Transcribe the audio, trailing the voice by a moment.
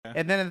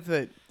And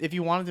then if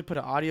you wanted to put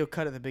an audio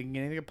cut at the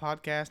beginning of the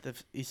podcast,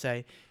 if you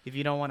say, if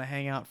you don't want to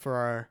hang out for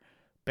our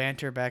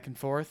banter back and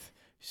forth,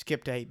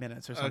 skip to 8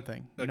 minutes or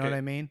something. You know what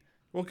I mean?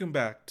 Welcome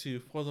back to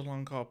For the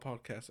Long Call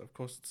podcast. Of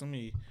course, it's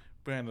me,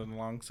 Brandon,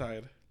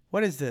 alongside.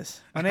 What is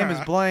this? My name is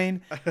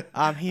Blaine.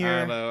 I'm here.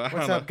 I know.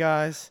 What's up,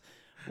 guys?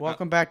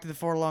 Welcome back to the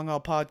For the Long Haul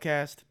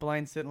podcast.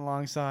 Blaine sitting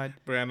alongside.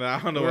 Brandon, I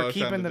don't know what I We're was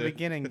trying keeping to the do.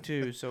 beginning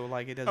too, so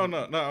like it doesn't. Oh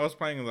no, I was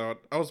playing though.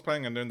 I was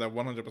planning on doing that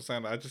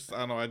 100%. I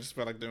don't know. I just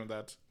felt like doing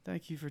that.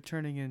 Thank you for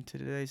turning in to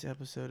today's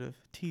episode of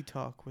Tea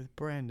Talk with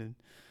Brandon.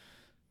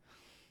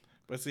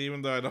 But see,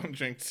 even though I don't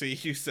drink tea,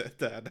 you said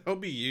that. That'll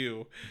be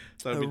you.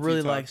 I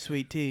really like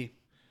sweet tea,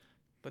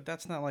 but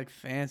that's not like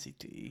fancy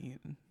tea.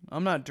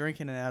 I'm not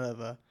drinking it out of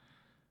a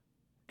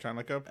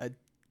China cup.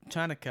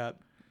 China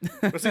cup.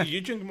 But see,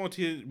 you drink more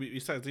tea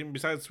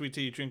besides sweet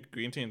tea. You drink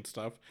green tea and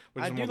stuff.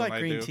 Which I is do more like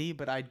than green I do. tea,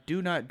 but I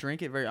do not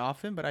drink it very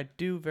often. But I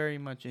do very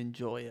much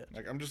enjoy it.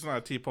 Like I'm just not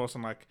a tea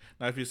person. Like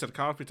now, if you said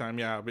coffee time,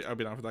 yeah, I'll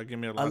be down for that. Give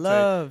me a I latte,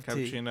 love tea.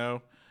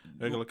 cappuccino,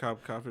 regular cup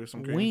of coffee with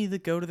some cream. We need to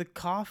go to the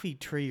coffee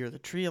tree or the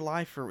Tree of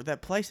Life or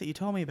that place that you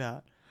told me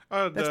about.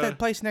 Oh, That's that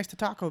place next to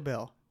Taco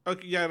Bell.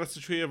 Okay, yeah, that's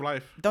the Tree of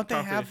Life. Don't they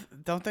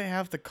Coffee.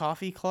 have the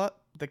coffee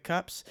the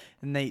cups,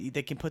 and they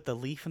can put the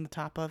leaf on the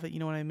top of it? You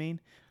know what I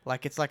mean?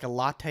 Like it's like a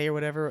latte or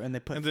whatever, and they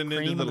put And then they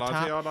cream do on the the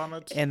latte top, art on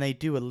it. and they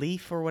do a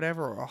leaf or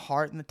whatever or a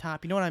heart in the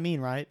top. You know what I mean,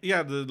 right?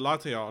 Yeah, the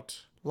latte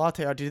art.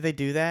 Latte art. Do they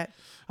do that?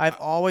 I've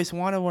always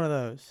wanted one of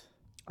those.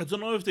 I don't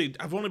know if they.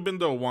 I've only been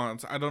there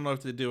once. I don't know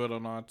if they do it or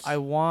not. I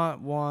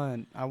want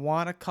one. I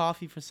want a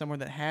coffee from somewhere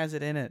that has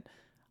it in it.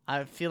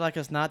 I feel like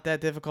it's not that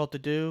difficult to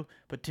do,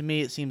 but to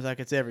me it seems like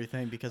it's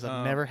everything because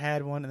I've never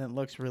had one and it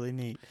looks really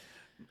neat.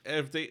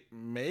 If they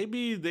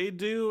maybe they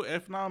do.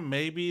 If not,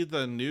 maybe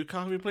the new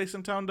coffee place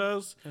in town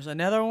does. There's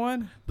another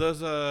one?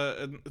 There's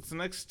it's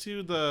next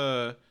to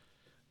the,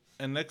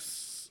 and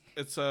next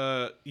it's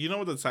you know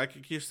what the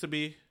Psychic used to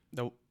be?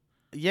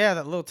 Yeah,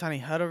 that little tiny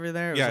hut over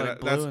there. It was Yeah, like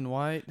that's- blue and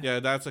white.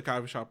 Yeah, that's a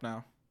coffee shop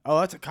now. Oh,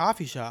 that's a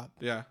coffee shop.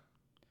 Yeah.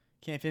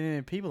 Can't fit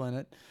any people in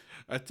it.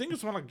 I think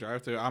it's more like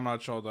drive through. I'm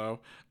not sure though.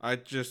 I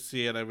just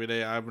see it every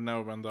day. I've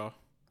never been though.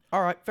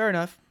 All right, fair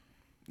enough.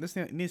 This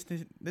needs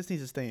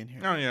to stay in here.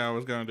 Oh yeah, I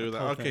was gonna do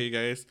that. Okay, you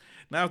guys.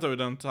 Now that we're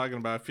done talking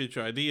about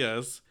future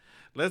ideas,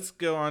 let's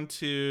go on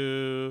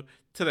to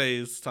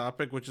today's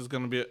topic, which is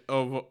gonna be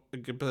over.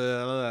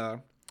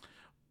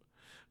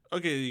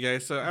 Okay, you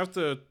guys. So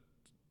after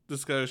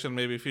discussion,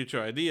 maybe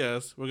future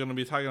ideas, we're gonna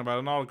be talking about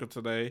an article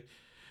today,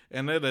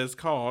 and it is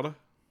called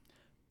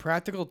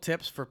Practical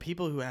tips for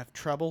people who have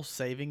trouble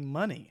saving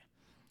money.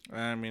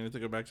 I mean, to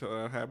go back to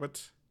the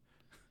habit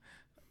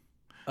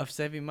Of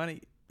saving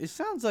money. It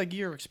sounds like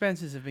your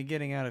expenses have been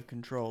getting out of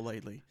control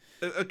lately.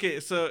 Okay,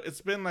 so it's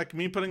been like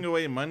me putting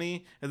away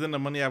money, and then the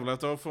money I've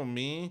left over for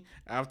me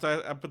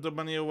after I put the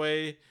money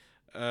away,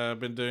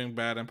 been doing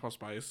bad impulse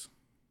buys.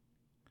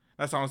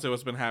 That's honestly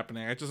what's been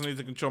happening. I just need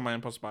to control my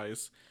impulse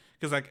buys,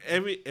 because like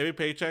every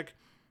paycheck,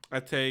 I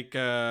take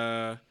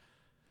a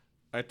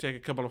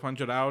couple of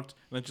hundred out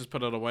and then just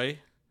put it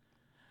away,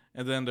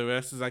 and then the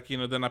rest is like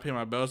then I pay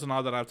my bills and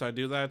all that after I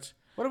do that.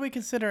 What do we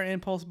consider an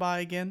impulse buy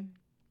again?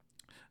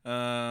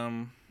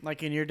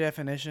 Like in your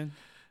definition?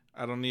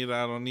 I don't need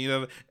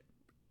to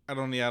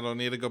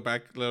go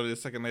back literally a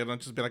second later and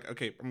just be like,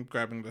 okay, I'm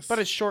grabbing this. But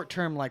it's short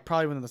term, like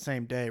probably within the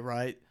same day,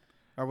 right?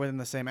 Or within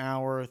the same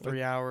hour,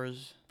 3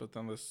 hours. But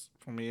then this,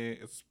 for me,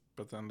 it's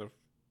within the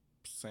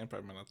same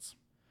 5 minutes.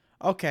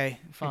 Okay,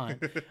 fine.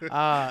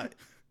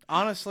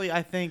 Honestly,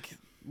 I think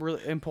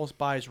impulse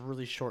buy is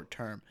really short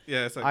term.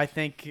 Yeah, it's like, I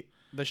think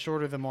the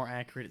shorter, the more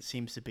accurate it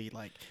seems to be.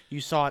 Like, you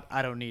saw it,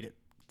 I don't need it.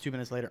 2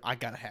 minutes later, I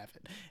gotta have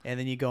it. And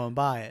then you go and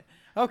buy it.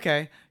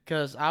 Okay,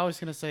 because I was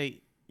going to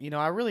say,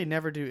 I really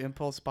never do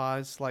impulse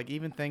buys. Like,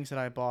 even things that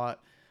I bought,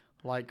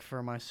 like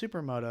for my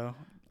Supermoto,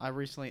 I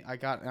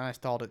got, and I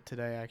installed it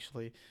today,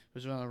 actually. It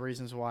was one of the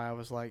reasons why I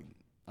was like,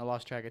 I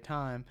lost track of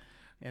time.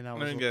 And I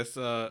was I guess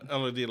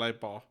LED light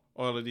bulb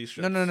or LED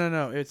strips.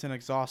 No. It's an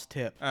exhaust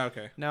tip. Ah,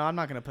 okay. No, I'm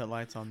not going to put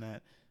lights on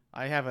that.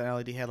 I have an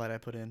LED headlight I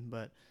put in,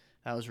 but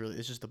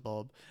it's just a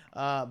bulb.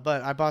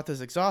 But I bought this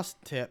exhaust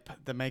tip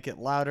to make it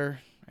louder,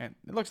 and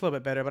it looks a little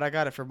bit better, but I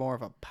got it for more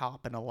of a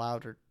pop and a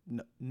louder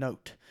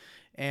note.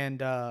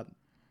 And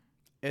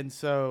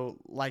so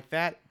like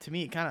that, to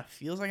me, it kind of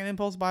feels like an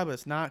impulse buy, but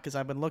it's not, because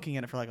I've been looking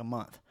at it for like a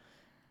month.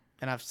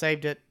 And I've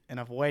saved it, and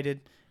I've waited,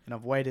 and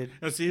I've waited.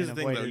 No, see, here's the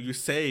thing, though. You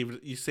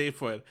save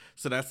for it,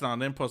 so that's not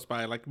an impulse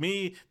buy. Like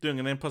me doing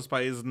an impulse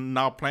buy is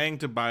not planning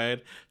to buy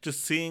it,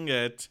 just seeing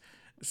it,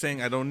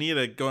 saying I don't need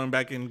it, going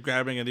back and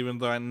grabbing it, even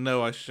though I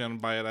know I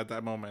shouldn't buy it at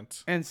that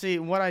moment. And see,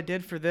 what I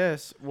did for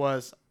this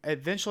was,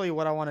 eventually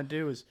what I want to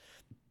do is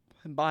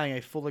buying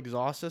a full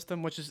exhaust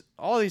system, which is,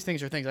 all these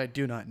things are things I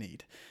do not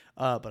need.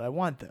 But I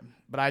want them.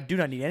 But I do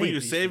not need any But of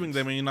you're these saving things.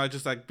 them, and you're not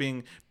just like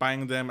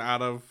buying them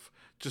out of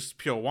just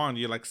pure want.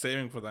 You're like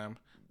saving for them.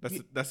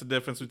 That's the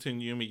difference between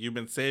you and me. You've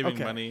been saving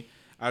money.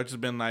 I've just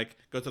been like,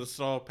 go to the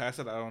store, pass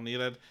it, I don't need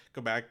it,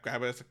 go back,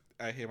 grab it.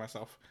 I hate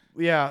myself.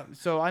 Yeah,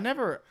 so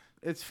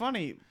it's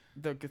funny,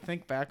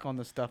 think back on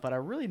the stuff, but I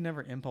really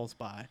never impulse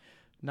buy.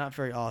 Not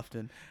very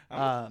often.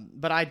 I'm-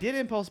 But I did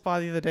impulse buy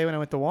the other day when I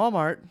went to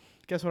Walmart.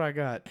 Guess what I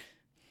got?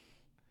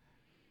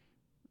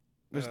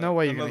 There's no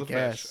way you're going to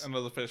guess.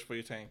 Another fish for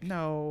your tank.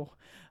 No.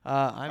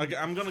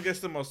 I'm gonna guess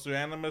the most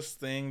randomest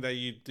thing that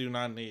you do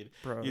not need.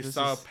 Bro, You this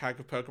saw is- a pack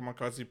of Pokemon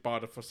cards, you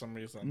bought it for some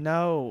reason.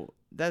 No.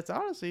 That's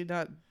honestly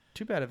not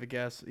too bad of a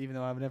guess, even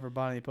though I've never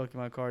bought any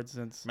Pokemon cards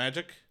since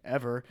Magic?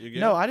 ever. You get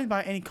No, it? I didn't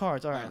buy any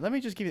cards. All right, Oh. let me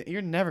just give you.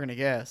 You're never going to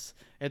guess.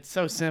 It's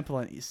so simple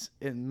and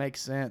it makes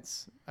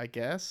sense, I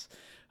guess.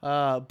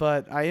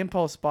 But I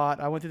impulse bought.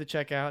 I went through the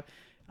checkout.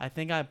 I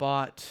think I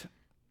bought.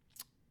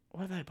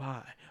 What did I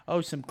buy? Oh,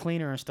 some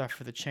cleaner and stuff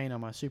for the chain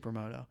on my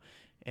Supermoto.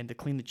 And to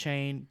clean the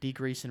chain,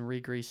 degrease and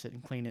re-grease it,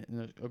 and clean it,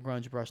 and a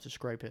grunge brush to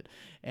scrape it.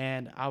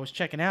 And I was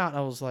checking out, and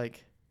I was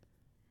like,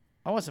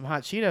 I want some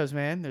hot Cheetos,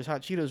 man. There's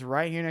hot Cheetos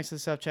right here next to the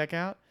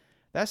self-checkout.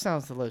 That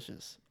sounds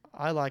delicious.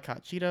 I like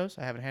hot Cheetos.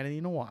 I haven't had any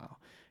in a while.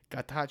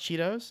 Got the hot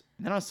Cheetos.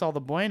 And then I saw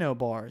the Bueno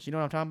bars. You know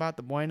what I'm talking about?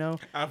 The Bueno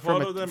I've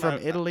from, followed them. from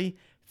Italy.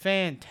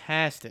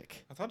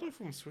 Fantastic. I thought they were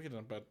from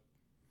Sweden, but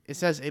It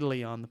says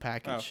Italy on the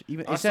package.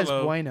 Even it Also, says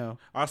Bueno.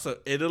 also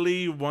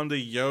Italy won the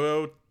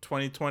Euro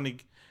 2020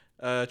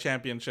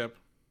 championship.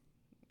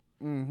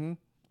 Mm-hmm.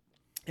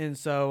 And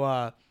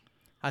so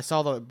I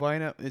saw the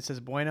Bueno. It says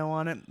Bueno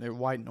on it. They're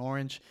white and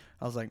orange.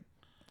 I was like,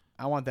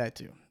 I want that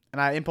too.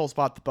 And I impulse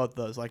bought both of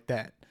those like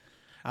that.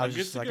 I was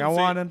just like, I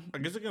wanted. I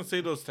guess you can say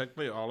those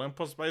technically all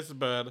impulse buys,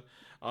 but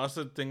I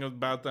also think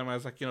about them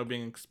as like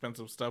being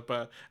expensive stuff.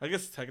 But I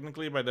guess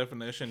technically by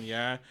definition,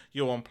 yeah,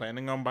 you weren't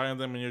planning on buying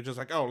them, and you're just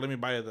like, oh, let me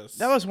buy this.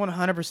 That was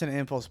 100%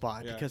 impulse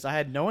buy Yeah. because I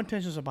had no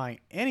intentions of buying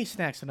any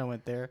snacks when I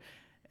went there.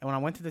 And when I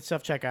went to the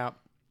self checkout,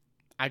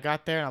 I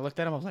got there and I looked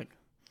at them. I was like,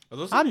 Are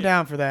those I'm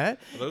down for that.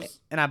 Are those?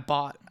 And I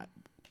bought.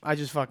 I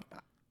just fuck.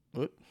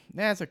 Whoop.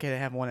 Nah, it's okay to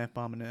have one F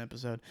bomb in an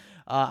episode.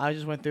 I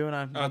just went through and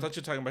Oh, I thought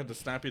you were talking about the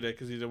Snappy Day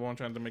because you didn't want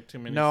trying to make too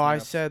many. No, I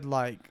snaps. said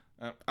like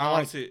I I like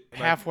honestly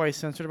halfway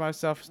censored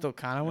myself. Still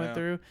kind of went Yeah.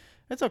 through.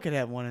 It's okay to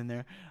have one in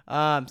there.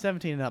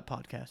 17 and up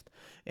podcast.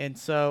 And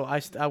so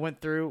I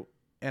went through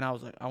and I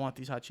was like, I want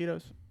these hot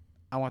Cheetos.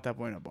 I want that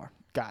Bueno bar.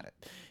 Got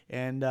it.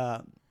 And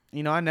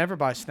I never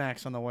buy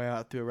snacks on the way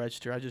out through a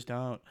register. I just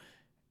don't.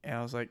 And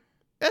I was like,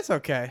 that's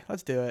okay.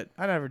 Let's do it.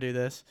 I never do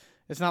this.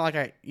 It's not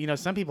like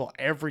some people,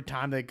 every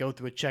time they go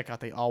through a checkout,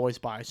 they always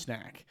buy a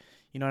snack.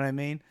 You know what I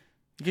mean?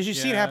 Because you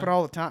see it Yeah. happen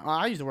all the time.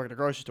 I used to work at a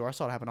grocery store. I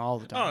saw it happen all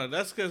the time. Oh,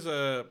 that's because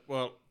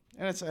well,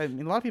 And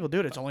a lot of people do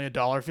it. It's only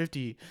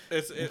 $1.50.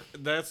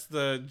 that's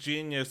the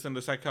genius and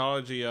the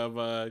psychology of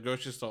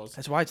grocery stores.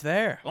 That's why it's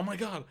there. Oh my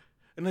god,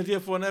 an idea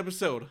for an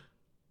episode.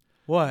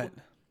 What?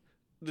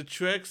 The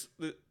tricks,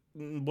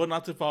 what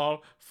not to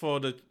fall for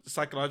the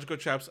psychological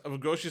traps of a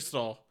grocery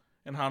store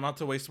and how not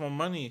to waste more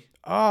money.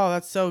 Oh,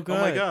 that's so good.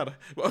 Oh my god.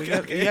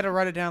 Okay, You got to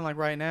write it down like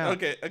right now.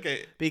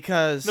 Okay.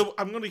 Because No,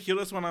 I'm gonna hear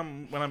this when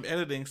I'm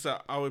editing, so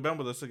I'll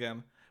remember this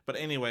again. But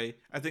anyway,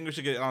 I think we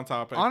should get on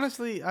topic.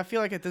 honestly, I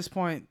feel like at this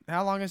point,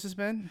 how long has this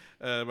been?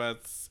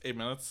 About 8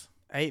 minutes.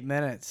 8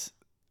 minutes.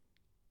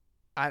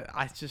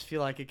 I just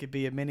feel like it could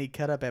be a mini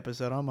cut up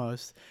episode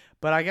almost.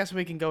 But I guess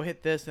we can go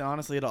hit this, and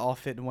honestly, it'll all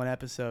fit in one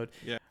episode.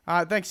 Yeah.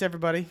 Thanks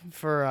everybody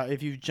for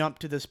if you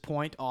jumped to this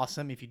point,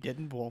 awesome. If you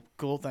didn't, well,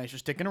 cool. Thanks for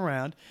sticking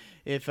around.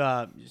 If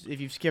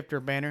you've skipped our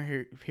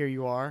banner, here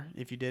you are.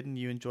 If you didn't,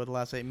 you enjoyed the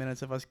last 8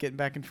 minutes of us getting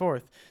back and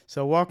forth.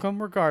 So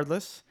welcome,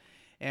 regardless.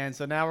 And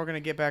so now we're gonna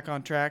get back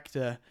on track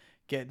to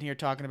getting here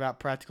talking about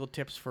practical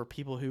tips for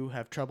people who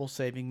have trouble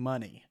saving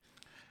money.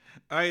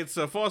 All right,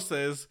 so Four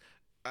says,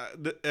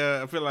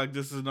 I feel like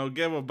this is no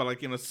giver, but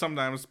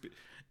sometimes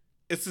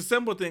it's the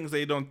simple things that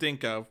you don't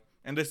think of,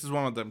 and this is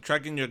one of them.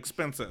 Tracking your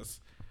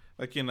expenses,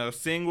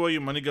 seeing where your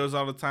money goes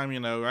all the time.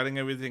 Writing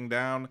everything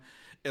down.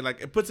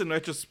 It puts in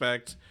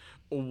retrospect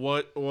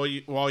where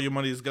all your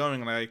money is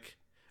going.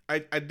 I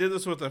did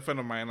this with a friend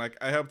of mine.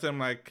 I helped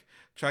him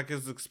track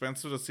his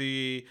expenses to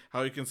see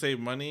how he can save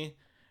money,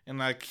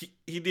 and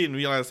he didn't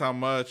realize how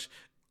much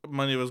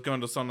money was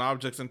going to certain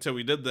objects until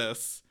we did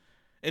this.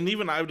 And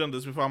even I've done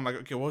this before. I'm like,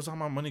 okay, where's all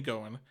my money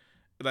going?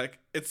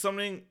 It's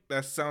something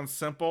that sounds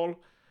simple,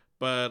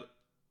 but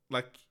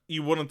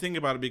you wouldn't think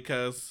about it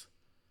because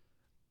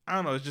I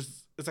don't know.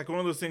 It's one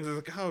of those things.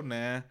 It's like, oh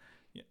nah,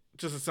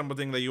 just a simple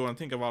thing that you want to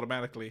think of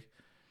automatically.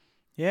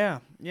 Yeah.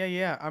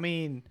 I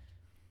mean,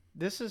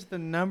 this is the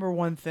number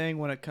one thing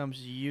when it comes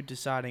to you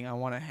deciding I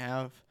want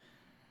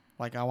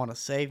to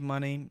save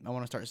money. I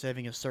want to start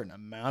saving a certain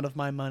amount of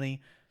my money.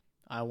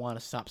 I want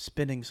to stop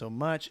spending so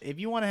much. If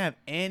you want to have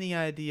any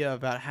idea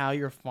about how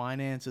your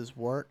finances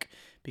work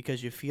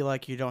because you feel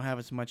like you don't have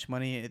as much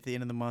money at the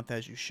end of the month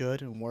as you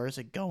should and where is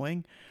it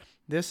going,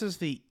 this is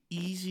the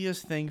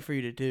easiest thing for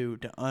you to do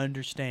to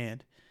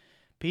understand.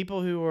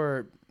 People who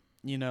are,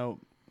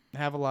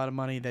 have a lot of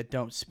money that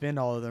don't spend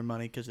all of their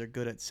money because they're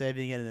good at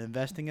saving it and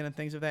investing it and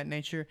things of that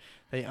nature,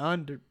 they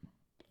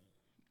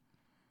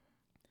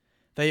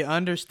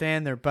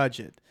understand their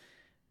budget.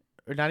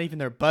 Or not even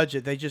their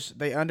budget,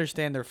 they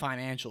understand their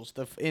financials,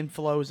 the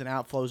inflows and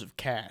outflows of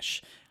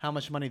cash, how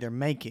much money they're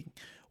making.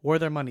 where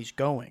their money's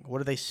going.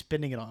 What are they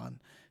spending it on?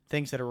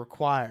 Things that are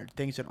required,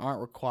 things that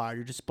aren't required,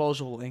 your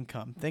disposable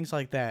income, things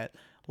like that.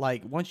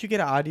 Like once you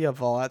get an idea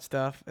of all that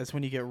stuff, that's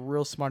when you get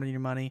real smart on your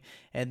money,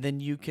 and then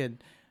you can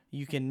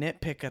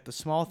nitpick at the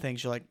small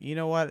things. You're like, you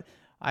know what?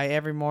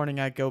 Every morning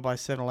I go by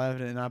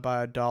 7-Eleven and I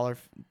buy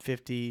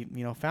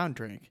 $1.50, fountain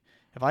drink.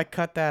 If I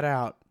cut that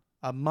out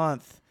a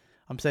month,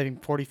 I'm saving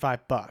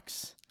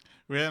 $45.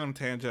 Random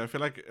tangent. I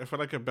feel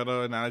like a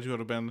better analogy would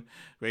have been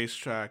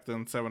racetrack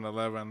than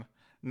 7-Eleven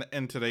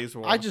in today's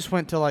world. I just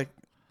went to like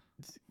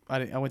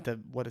I went to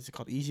what is it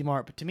called, Easy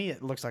Mart, but to me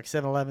it looks like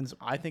 7-Eleven's.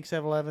 I think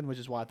 7-Eleven, which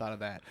is why I thought of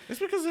that.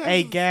 It's because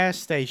A gas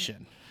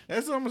station.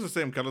 It's almost the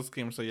same color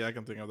scheme, so yeah, I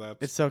can think of that.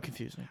 It's so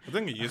confusing. I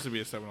think it used to be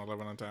a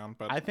 7-Eleven in town,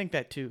 but I think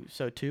that too,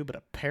 but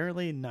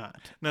apparently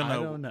not. No, I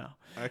don't know.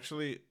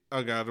 Actually,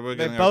 oh god, we're They've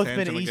getting both our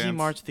been tangent Easy again.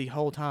 Marts the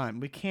whole time.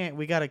 We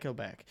got to go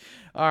back.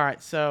 All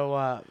right,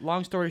 so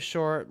long story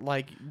short,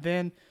 like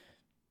then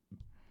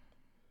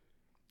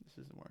this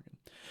isn't working.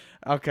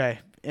 Okay,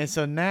 and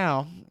so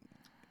now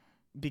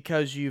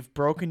because you've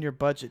broken your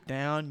budget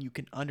down, you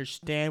can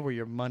understand where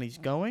your money's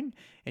going,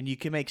 and you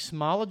can make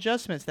small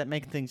adjustments that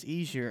make things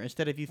easier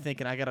instead of you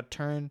thinking I got to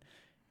turn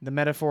the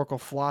metaphorical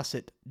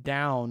faucet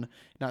down,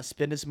 not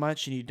spend as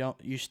much, and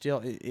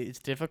it's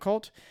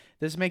difficult.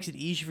 This makes it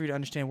easier for you to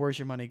understand where's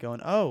your money going.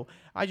 Oh,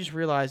 I just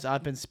realized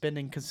I've been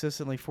spending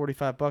consistently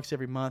 $45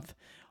 every month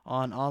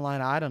on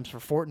online items for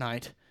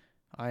Fortnite.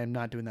 I am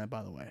not doing that,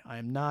 by the way. I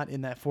am not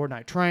in that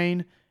Fortnite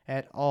train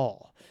at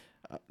all.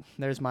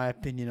 There's my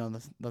opinion on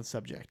the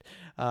subject.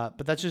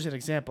 But that's just an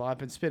example. I've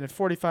been spending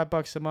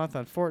 $45 a month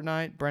on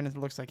Fortnite.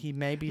 Brendan looks like he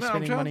may be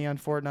spending money on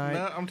Fortnite.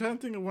 No, I'm trying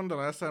to think of when the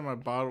last time I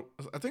bought.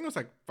 I think it was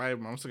like 5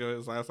 months ago. It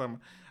was the last time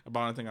I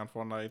bought anything on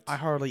Fortnite. I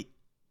hardly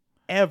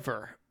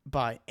ever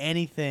buy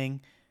anything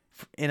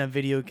in a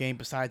video game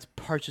besides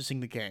purchasing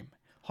the game.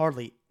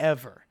 Hardly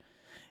ever.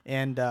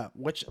 And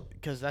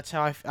because that's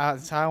how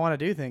I want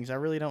to do things. I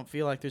really don't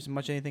feel like there's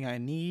much anything I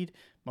need.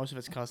 Most of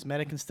it's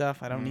cosmetic and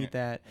stuff. I don't need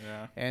that.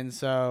 Yeah. And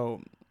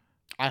so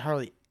I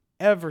hardly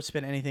ever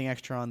spend anything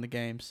extra on the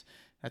games.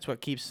 That's what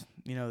keeps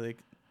the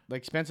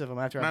expensive them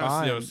after I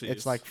buy them.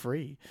 It's like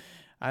free.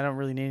 I don't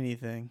really need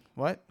anything.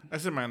 What? I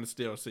said minus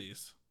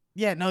DLCs.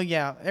 Yeah, no,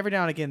 yeah. Every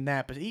now and again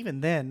that, but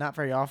even then, not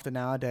very often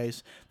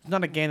nowadays. It's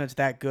not a game that's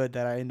that good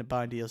that I end up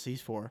buying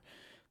DLCs for.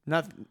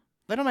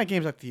 They don't make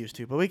games like they used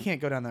to, but we can't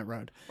go down that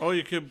road. Or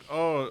you could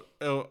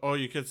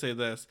say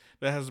this.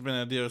 There hasn't been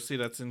a DLC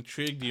that's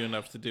intrigued you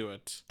enough to do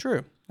it.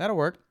 True. That'll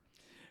work.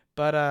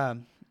 But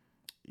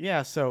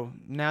yeah, so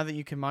now that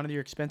you can monitor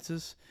your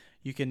expenses,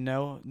 you can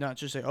know, not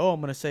just say, oh, I'm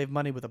going to save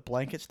money with a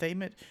blanket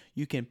statement.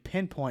 You can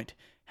pinpoint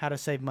how to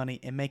save money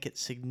and make it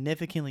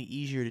significantly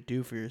easier to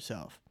do for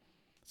yourself.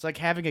 It's like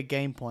having a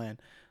game plan.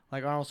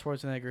 Like Arnold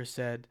Schwarzenegger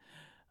said,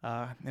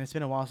 and it's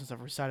been a while since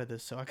I've recited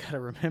this, so I got to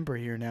remember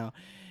here now.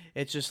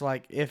 It's just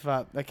like if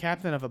the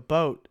captain of a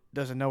boat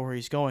doesn't know where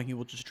he's going, he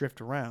will just drift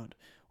around.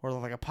 Or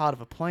like a pilot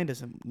of a plane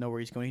doesn't know where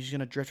he's going. He's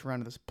going to drift around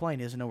in this plane.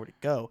 He doesn't know where to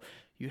go.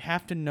 You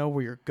have to know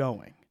where you're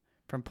going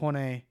from point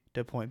A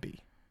to point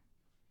B.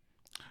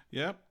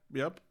 Yep.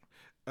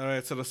 All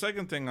right, so the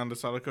second thing on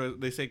this article,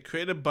 they say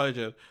create a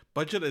budget.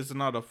 Budget is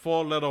not a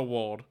 4-letter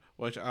word,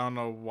 which I don't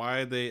know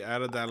why they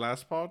added that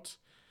last part.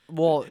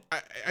 Well,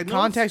 I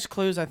context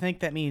clues, I think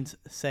that means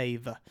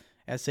save.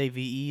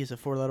 SAVE is a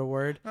 4-letter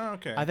word. Oh,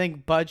 okay. I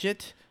think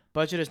budget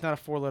is not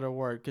a 4-letter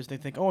word because they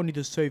think, oh, I need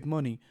to save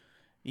money.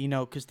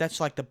 Because that's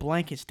like the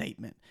blanket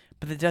statement.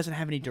 But it doesn't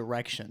have any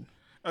direction.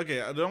 Okay,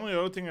 the only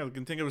other thing I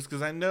can think of is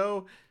because I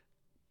know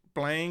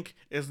blank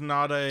is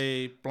not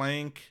a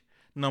blank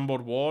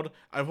numbered word.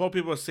 I've heard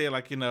people say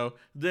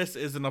this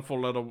isn't a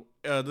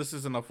 4-letter, this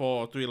isn't a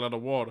 4 or 3-letter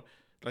word,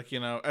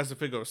 as a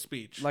figure of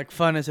speech. Like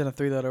fun isn't a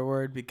 3-letter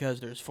word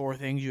because there's 4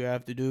 things you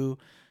have to do.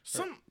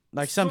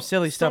 Some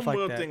silly stuff like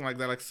that. Some weird thing like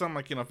that,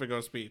 some figure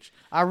of speech.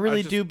 I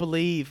really do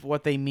believe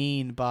what they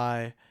mean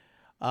by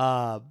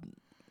a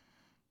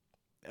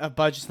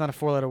budget's not a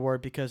 4-letter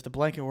word because the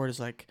blanket word is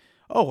like,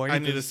 oh, I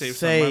need to save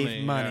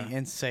some money. Yeah.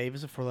 And save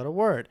is a 4-letter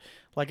word.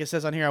 Like it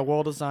says on here, a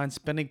well-designed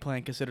spending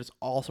plan considers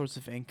all sorts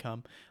of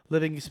income,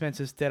 living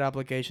expenses, debt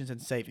obligations,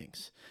 and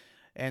savings.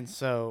 And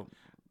so...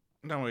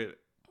 No, wait.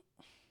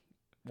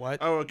 What?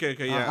 Oh, okay,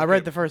 yeah. I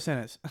read the first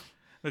sentence.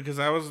 Because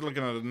I was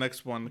looking at the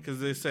next one, because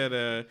they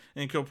said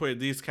incorporate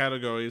these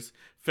categories: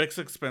 fixed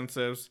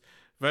expenses,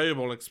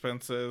 variable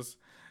expenses,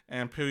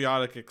 and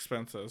periodic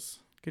expenses.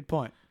 Good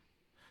point.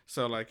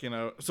 So,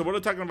 so what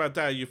they're talking about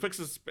that, your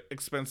fixed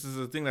expenses is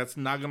a thing that's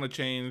not going to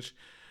change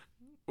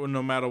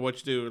no matter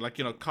what you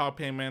do. Car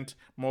payment,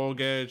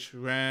 mortgage,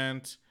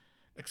 rent,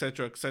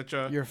 etc.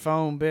 Your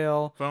phone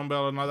bill and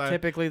all that.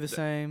 Typically the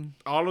same.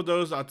 All of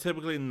those are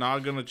typically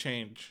not going to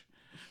change.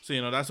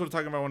 So, that's what they're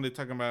talking about when they're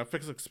talking about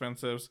fixed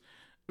expenses.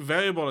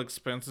 Variable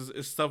expenses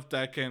is stuff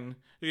that you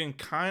can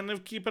kind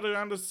of keep it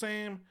around the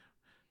same,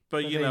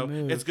 but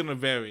it's gonna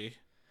vary.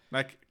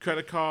 Like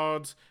credit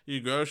cards,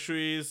 your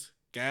groceries,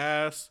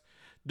 gas,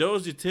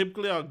 those you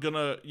typically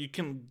you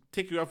can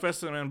take your off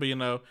estimate,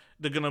 but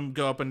they're gonna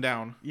go up and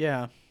down.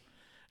 Yeah.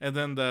 And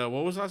then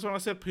what was the last one I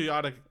said?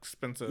 Periodic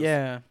expenses.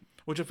 Yeah.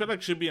 Which I feel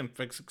like should be in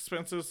fixed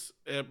expenses.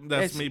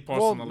 That's me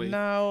Well, personally.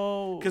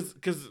 no.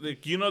 Because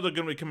like, they're going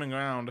to be coming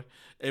around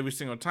every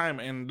single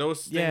time. And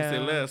those things they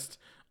Yeah. list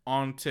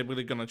aren't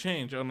typically going to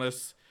change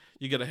unless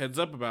you get a heads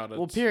up about it.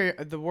 Well,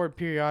 the word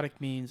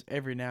periodic means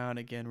every now and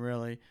again,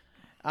 really.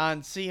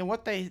 And see, and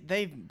what the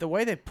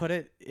way they put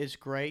it is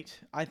great.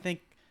 I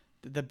think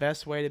the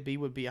best way to be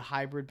would be a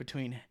hybrid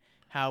between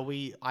how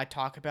I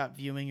talk about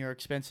viewing your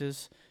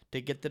expenses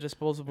to get the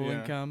disposable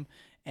Yeah. income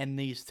and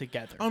these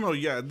together. Oh, no,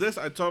 yeah. This,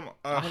 I told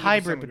A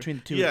hybrid between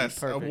the two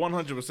Yes, would be perfect.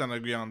 100%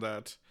 agree on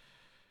that.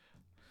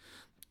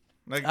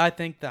 Like, I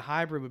think the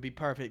hybrid would be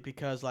perfect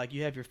because, like,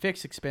 you have your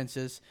fixed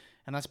expenses,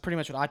 and that's pretty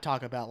much what I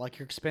talk about. Like,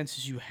 your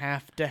expenses you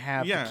have to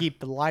have Yeah. to keep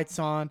the lights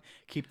on,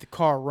 keep the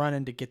car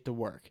running to get to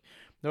work.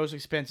 Those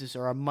expenses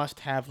are a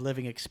must-have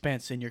living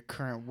expense in your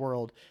current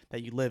world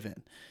that you live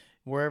in,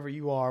 wherever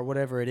you are,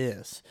 whatever it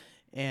is.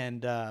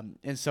 And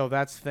so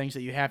that's things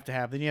that you have to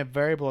have. Then you have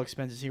variable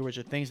expenses here, which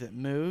are things that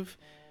move.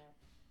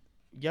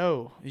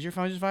 Yo, is your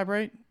phone just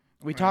vibrate?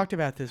 We talked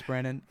about this,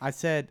 Brandon. I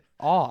said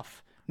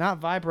off, not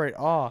vibrate,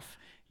 off.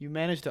 You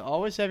manage to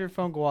always have your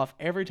phone go off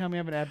every time we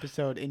have an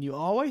episode, and you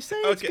always say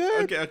it's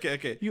good.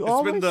 Okay. You It's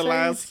always been the say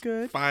last it's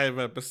good. 5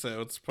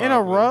 episodes, In a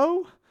probably.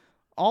 row?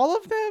 All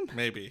of them?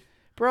 Maybe.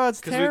 Bro,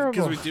 it's terrible.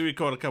 Because we do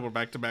record a couple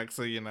back-to-back,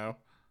 so, you know.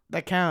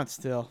 That counts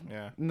still.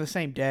 Yeah. In the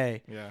same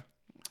day. Yeah.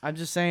 I'm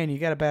just saying, you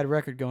got a bad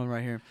record going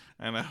right here.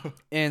 I know.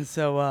 And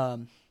so,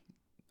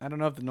 I don't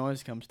know if the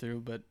noise comes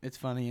through, but it's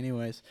funny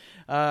anyways.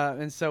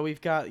 And so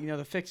we've got,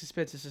 the fixed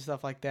expenses and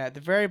stuff like that.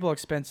 The variable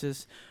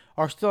expenses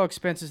are still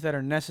expenses that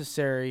are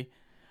necessary.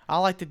 I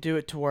like to do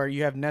it to where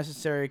you have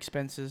necessary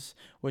expenses,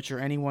 which are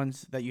any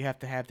ones that you have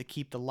to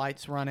keep the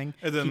lights running,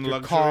 And then keep your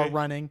luxury. car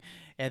running,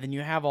 and then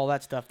you have all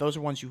that stuff. Those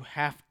are ones you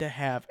have to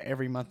have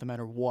every month no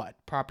matter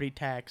what. Property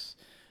tax,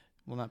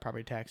 well, not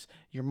property tax,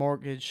 your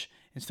mortgage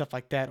and stuff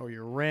like that, or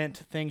your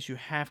rent, things you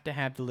have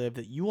to live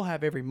that you will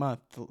have every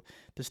month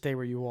to stay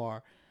where you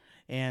are.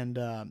 And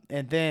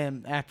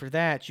then after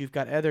that, you've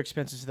got other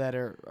expenses that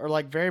are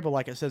like variable,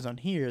 like it says on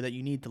here, that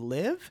you need to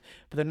live,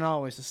 but they're not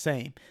always the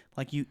same.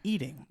 Like you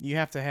eating, you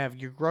have to have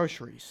your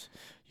groceries.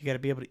 You got to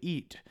be able to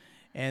eat.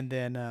 And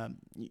then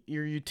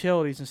your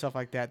utilities and stuff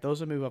like that, those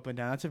will move up and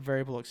down. That's a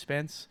variable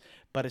expense,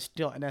 but it's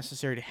still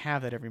necessary to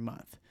have that every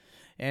month.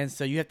 And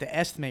so you have to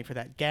estimate for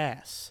that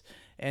gas.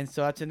 And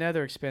so that's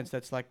another expense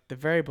that's like the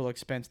variable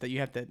expense that you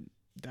have to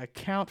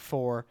account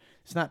for.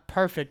 It's not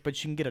perfect,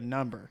 but you can get a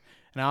number.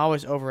 And I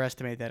always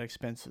overestimate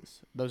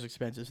those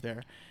expenses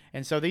there.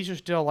 And so these are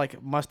still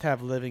like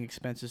must-have living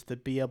expenses to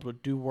be able to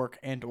do work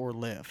and or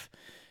live.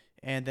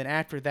 And then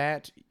after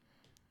that,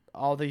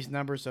 all these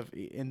numbers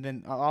and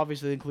then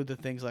obviously include the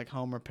things like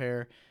home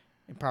repair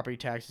and property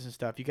taxes and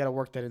stuff. You got to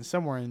work that in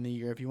somewhere in the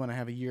year if you want to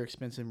have a year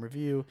expense in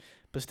review.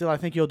 But still, I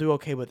think you'll do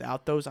okay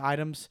without those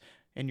items,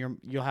 and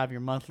you'll have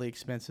your monthly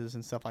expenses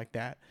and stuff like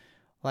that.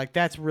 Like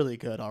that's really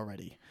good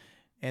already.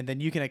 And then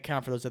you can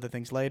account for those other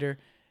things later.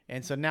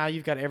 And so now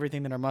you've got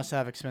everything that are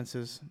must-have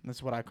expenses.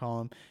 That's what I call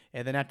them.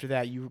 And then after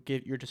that, you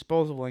get your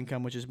disposable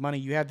income, which is money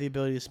you have the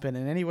ability to spend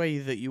in any way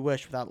that you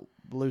wish without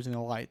losing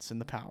the lights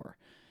and the power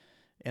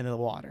and the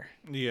water.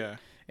 Yeah.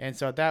 And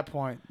so at that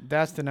point,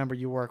 that's the number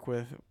you work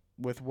with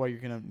what you're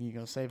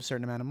gonna save a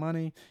certain amount of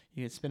money.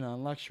 You can spend it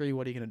on luxury.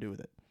 What are you gonna do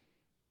with it?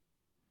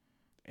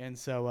 And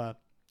so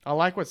I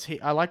like what's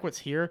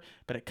here,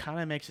 but it kind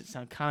of makes it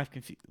sound kind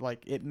of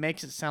like it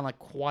makes it sound like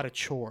quite a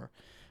chore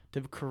to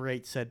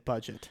create said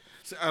budget.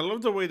 See, I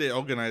love the way they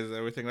organize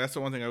everything. That's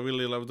the one thing I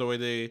really love, the way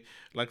they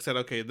said,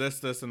 okay,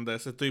 this, and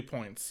this at 3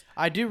 points.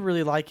 I do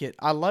really like it.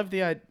 I love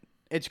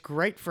it's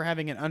great for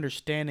having an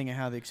understanding of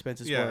how the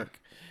expenses work.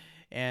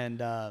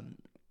 And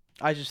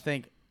I just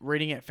think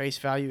reading at face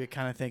value, it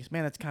kind of thinks,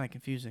 man, that's kind of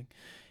confusing.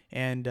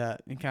 And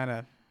kind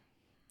of,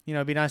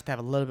 it'd be nice to have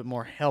a little bit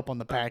more help on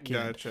the back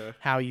end. Gotcha.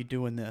 How you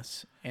doing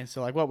this? And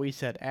so like what we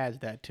said adds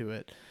that to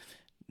it.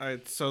 All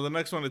right, so the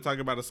next one they talk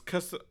about is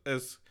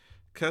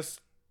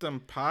custom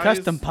pies.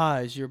 Custom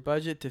pies, your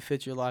budget to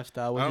fit your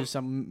lifestyle, which Oh. is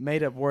some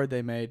made up word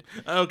they made.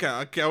 Okay,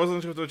 I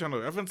wasn't sure if they were trying to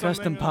reference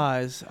Custom something.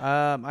 pies.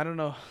 I don't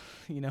know.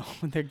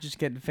 They're just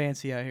getting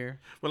fancy out here.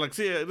 Well, like,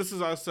 see, this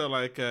is also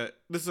like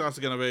this is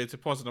also gonna vary to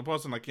person to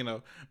person. Like,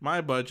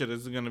 my budget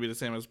isn't gonna be the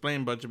same as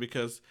Blaine budget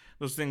because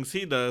those things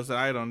he does that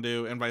I don't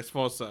do, and vice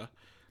versa.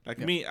 Like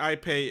me, I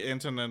pay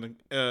internet.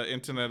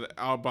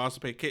 Our boss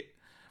pay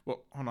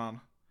well, hold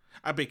on.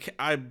 I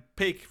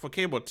pay for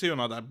cable too,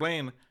 and all that.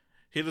 Blaine,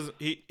 he doesn't.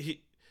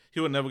 He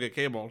would never get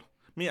cable.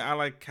 Me, I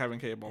like having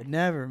cable.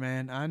 Never,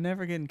 man. I'm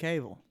never getting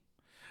cable.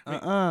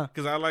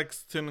 Because I like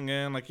tuning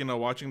in, like,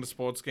 watching the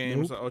sports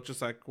games, Nope. or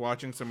just like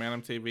watching some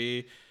random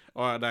TV,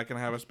 or that can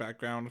have as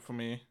background for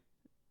me.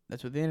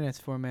 That's what the internet's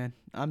for, man.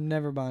 I'm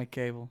never buying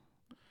cable.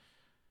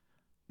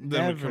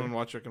 Then we Never. can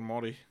watch Rick and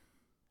Morty.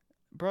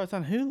 Bro, it's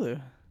on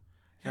Hulu.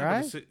 Yeah,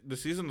 Right? but the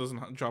season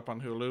doesn't drop on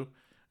Hulu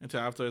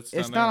until after it's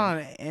It's done. not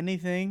on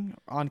anything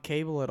on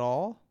cable at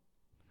all.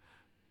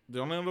 The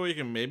only other way you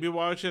can maybe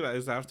watch it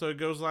is after it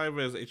goes live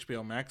is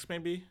HBO Max,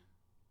 maybe.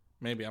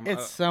 Maybe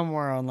It's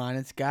somewhere online.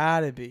 It's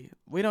gotta be.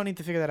 We don't need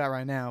to figure that out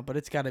right now, but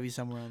it's gotta be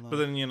somewhere online. But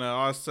then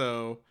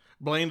also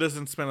Blaine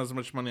doesn't spend as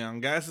much money on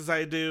gas as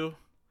I do.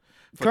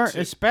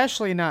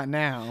 Especially not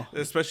now.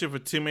 Especially for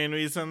two main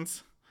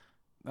reasons.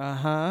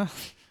 Uh-huh.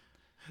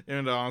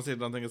 Even though honestly I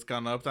don't think it's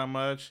gone up that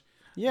much.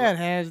 Yeah, it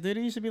has, dude.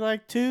 It used to be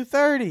like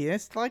 $2.30.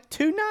 It's like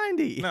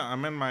 $2.90. No, I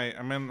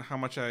meant how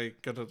much I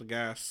go to the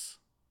gas.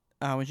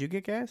 Would you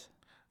get gas?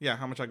 Yeah,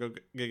 how much I go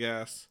get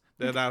gas.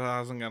 That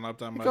hasn't gone up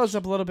that much. It goes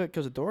up a little bit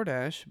because of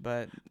DoorDash,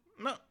 but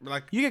no,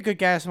 like you get good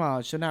gas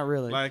mileage, so not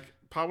really. Like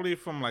probably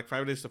from like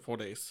 5 days to 4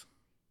 days.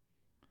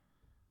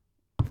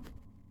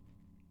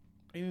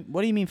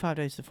 What do you mean 5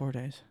 days to 4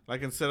 days?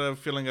 Like instead of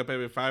filling up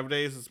every 5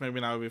 days, it's maybe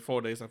now every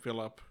 4 days I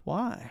fill up.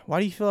 Why? Why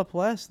do you fill up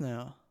less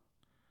now?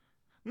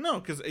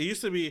 No, because it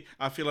used to be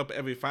I fill up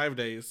every 5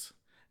 days.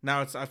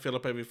 Now it's I fill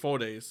up every 4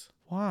 days.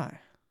 Why?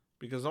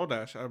 Because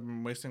DoorDash,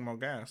 I'm wasting more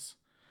gas.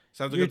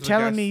 So you're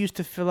telling me you used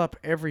to fill up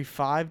every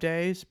 5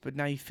 days, but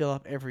now you fill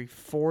up every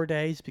 4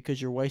 days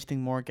because you're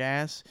wasting more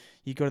gas?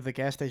 You go to the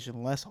gas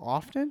station less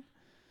often?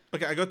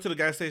 Okay, I go to the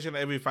gas station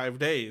every 5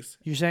 days.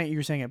 You're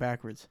saying it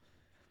backwards.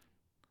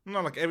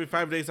 No, like every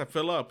 5 days I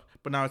fill up,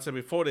 but now it's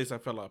every 4 days I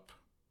fill up.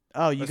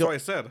 Oh, That's what I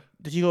said.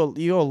 Did you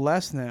go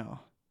less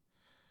now?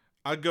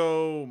 I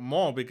go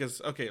more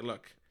because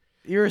look.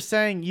 You were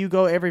saying you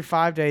go every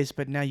 5 days,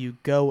 but now you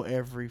go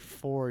every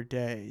 4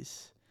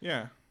 days.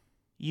 Yeah.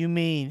 You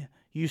mean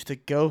you used to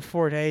go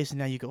 4 days and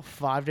now you go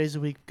 5 days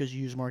a week because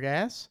you use more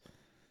gas?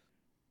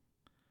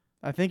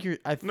 I think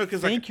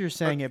you're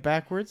saying it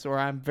backwards, or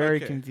I'm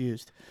very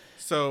confused.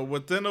 So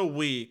within a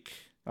week,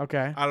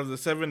 okay, out of the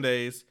 7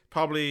 days,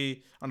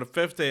 probably on the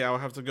 5th day I will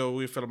have to go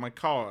refill my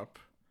car up.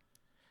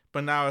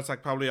 But now it's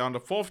like probably on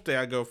the 4th day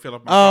I go fill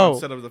up my car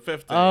instead of the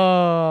 5th day.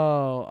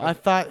 Oh, I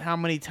thought how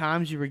many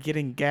times you were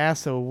getting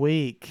gas a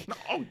week. No,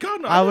 oh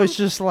God, no! I was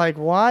just like,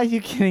 why are you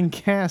getting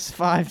gas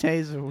 5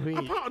 days a week?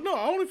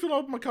 I only fill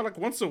up my car like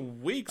once a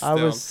week. Still. I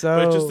was so.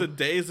 But it's just the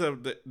days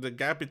of the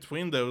gap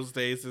between those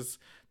days is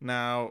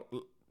now.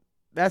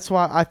 That's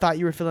why I thought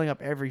you were filling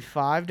up every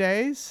 5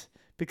 days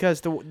because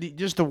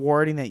just the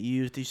wording that you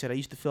used. You said I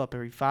used to fill up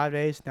every 5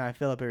 days. Now I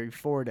fill up every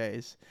 4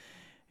 days,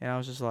 and I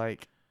was just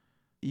like.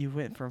 You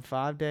went from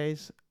 5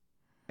 days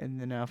and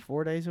then now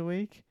 4 days a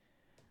week?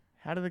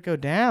 How did it go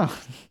down?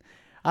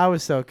 I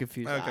was so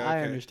confused. Okay.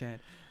 I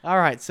understand. All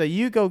right, so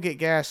you go get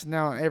gas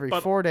now every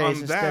 4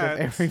 days instead of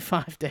every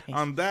 5 days.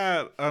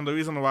 The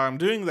reason why I'm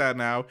doing that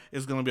now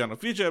is going to be on a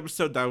future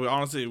episode that we're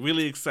honestly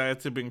really excited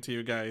to bring to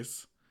you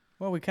guys.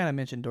 Well, we kind of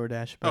mentioned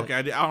DoorDash. But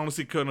okay, I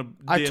honestly couldn't.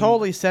 I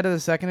totally said it a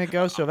second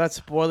ago, so if that's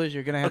spoilers,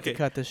 you're going to have to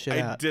cut this shit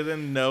out. I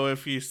didn't know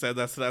if you said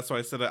that, so that's why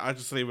I said it. I'll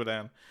just leave it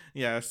in.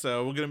 Yeah, so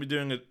we're going to be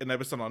doing an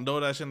episode on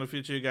DoorDash in the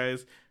future, you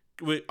guys.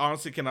 We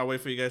honestly cannot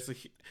wait for you guys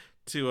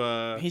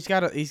to He's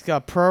got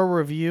a pro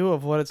review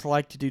of what it's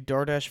like to do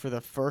DoorDash for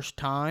the first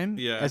time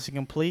as a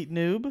complete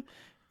noob.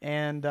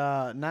 And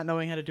not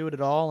knowing how to do it at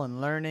all, and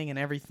learning and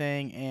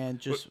everything, and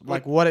just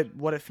what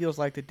it feels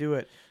like to do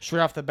it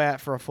straight off the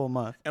bat for a full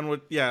month. And we're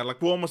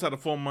almost at a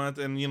full month,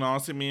 and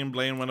honestly, me and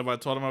Blaine, whenever I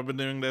told him I've been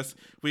doing this,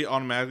 we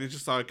automatically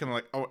just started kind of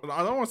like,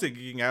 I don't want to say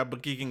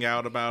geeking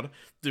out about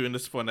doing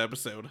this for an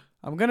episode.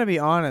 I'm gonna be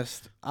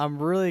honest,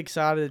 I'm really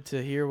excited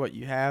to hear what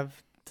you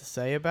have to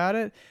say about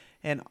it,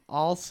 and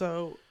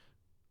also.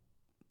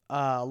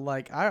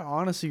 I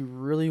honestly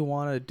really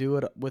want to do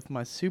it with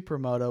my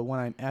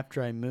Supermoto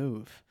after I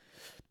move.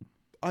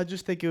 I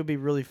just think it would be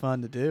really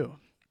fun to do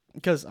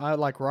because I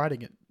like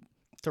riding it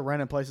to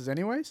random places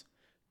anyways.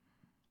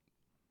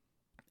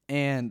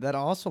 And that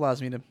also allows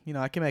me to,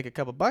 I can make a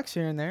couple bucks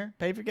here and there,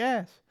 pay for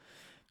gas,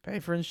 pay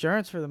for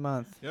insurance for the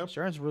month. Yep.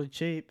 Insurance is really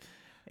cheap.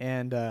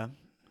 And,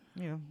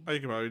 you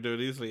can probably do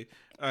it easily.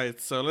 All right,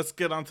 so let's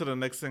get on to the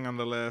next thing on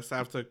the list.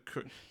 After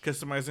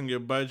customizing your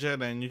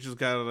budget, and you just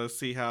got to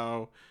see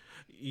how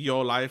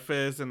your life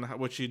is and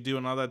what you do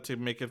and all that to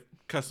make it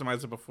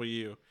customizable for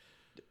you.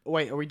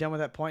 Wait, are we done with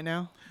that point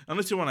now?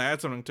 Unless you want to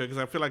add something to it,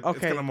 because I feel like it's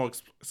kind of more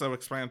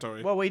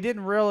self-explanatory. Well, we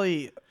didn't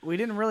really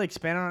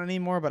expand on it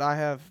anymore, but I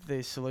have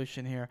the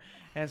solution here.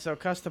 And so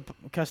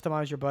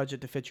customize your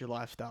budget to fit your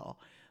lifestyle.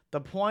 The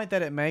point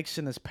that it makes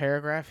in this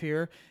paragraph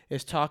here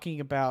is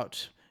talking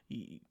about,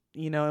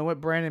 and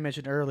what Brandon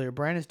mentioned earlier.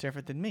 Brandon's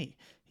different than me.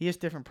 He has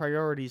different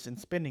priorities in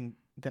spending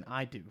than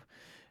I do.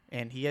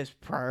 And he has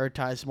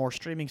prioritized more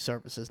streaming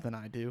services than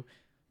I do.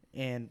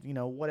 And,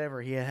 whatever.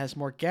 He has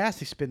more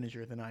gas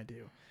expenditure than I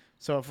do.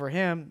 So for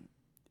him,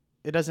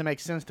 it doesn't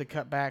make sense to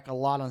cut back a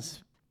lot on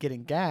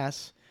getting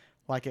gas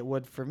like it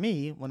would for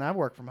me. When I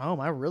work from home,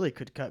 I really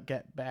could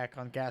get back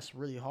on gas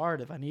really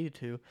hard if I needed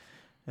to.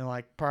 And,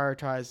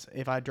 prioritize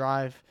if I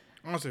drive,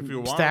 honestly, if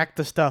you stack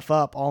the stuff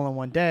up all in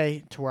one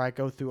day to where I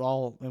go through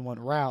all in one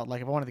route.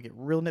 Like, if I wanted to get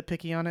real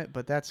nitpicky on it,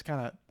 but that's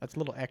a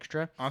little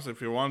extra. Honestly,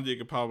 if you wanted, you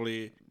could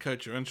probably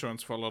cut your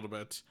insurance for a little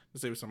bit to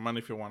save some money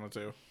if you wanted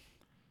to.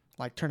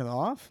 Like, turn it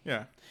off?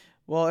 Yeah.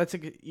 Well,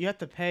 you have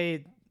to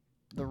pay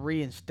the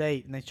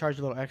reinstate, and they charge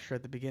a little extra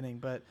at the beginning,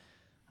 but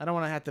I don't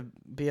want to have to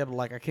be able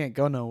to, I can't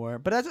go nowhere.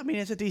 But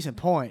it's a decent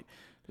point.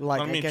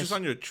 like I mean, guess just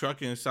on your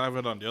truck and you still have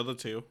it on the other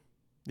two.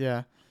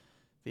 yeah.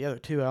 The other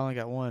two, I only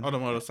got one. Oh, the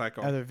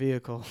motorcycle. Other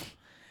vehicle,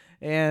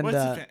 and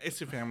Well,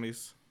 it's your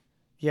family's.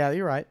 yeah,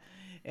 you're right.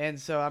 And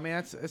so I mean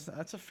that's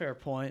a fair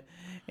point,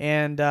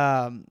 and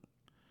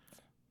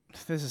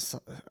this is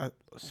a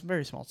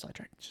very small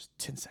sidetrack, just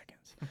 10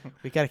 seconds.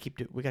 We gotta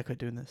we gotta quit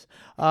doing this.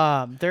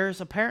 There's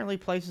apparently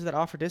places that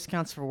offer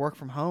discounts for work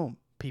from home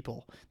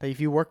people. That if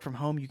you work from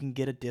home, you can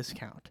get a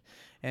discount.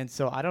 And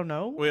so I don't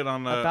know Wait,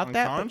 on about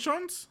that. car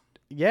insurance?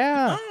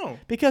 Yeah, Oh.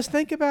 because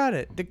think about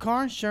it. The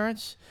car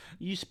insurance,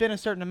 you spend a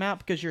certain amount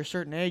because you're a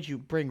certain age, you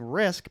bring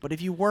risk. But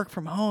if you work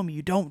from home,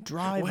 you don't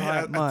drive Wait,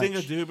 that much. I think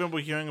I do remember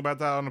hearing about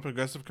that on a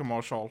Progressive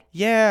commercial.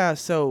 Yeah,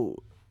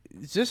 so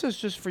this is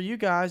just for you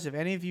guys. If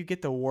any of you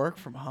get to work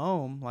from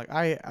home, like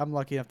I'm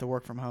lucky enough to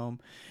work from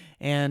home,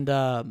 and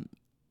go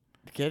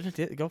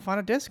find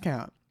a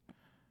discount.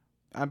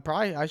 I'm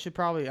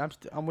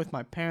with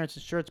my parents'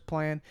 insurance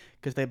plan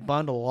because they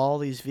bundle all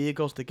these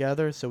vehicles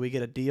together, so we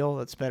get a deal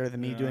that's better than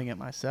me doing it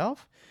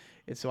myself.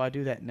 And so I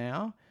do that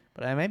now.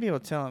 But I may be able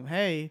to tell them,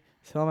 hey,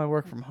 tell them I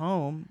work from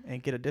home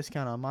and get a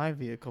discount on my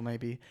vehicle.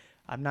 Maybe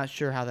I'm not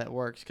sure how that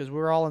works because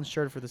we're all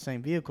insured for the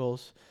same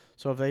vehicles.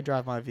 So if they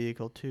drive my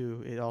vehicle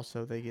too,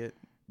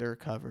 they're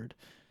covered.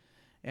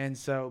 And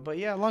so, but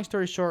yeah, long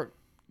story short,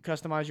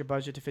 customize your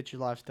budget to fit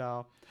your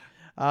lifestyle.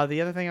 The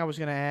other thing I was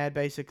going to add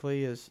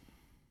basically is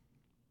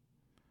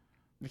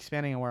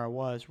expanding on where I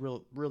was,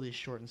 really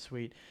short and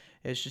sweet.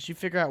 It's just you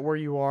figure out where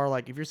you are.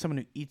 Like if you're someone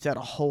who eats out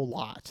a whole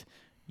lot,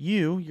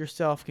 you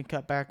yourself can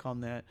cut back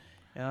on that.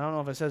 And I don't know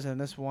if it says it in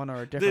this one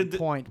or a different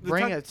point.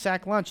 Bring a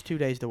sack lunch 2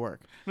 days to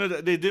work. No,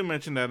 they do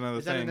mention that in the thing.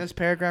 Is that in this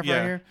paragraph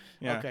right here?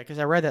 Yeah. Okay, because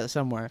I read that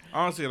somewhere.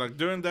 Honestly, like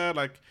doing that,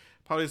 like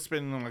probably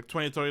spending like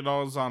 $20,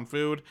 $30 on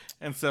food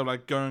instead of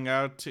like going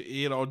out to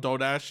eat or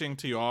DoorDashing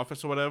to your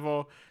office or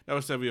whatever. That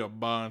would save you a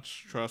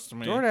bunch. Trust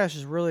me. DoorDash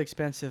is really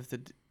expensive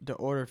to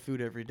order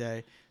food every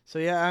day. So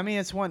yeah, I mean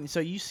it's one. So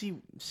you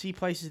see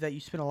places that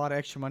you spend a lot of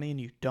extra money and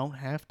you don't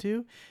have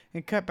to,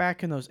 and cut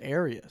back in those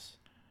areas.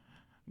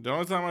 The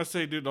only time I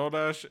say do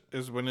DoorDash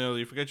is when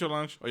you forget your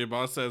lunch or your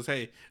boss says,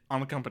 "Hey, I'm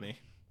the company."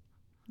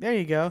 There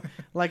you go.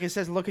 Like it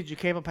says, look at your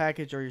cable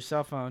package or your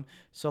cell phone.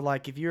 So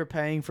like if you're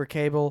paying for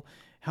cable,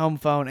 home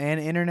phone, and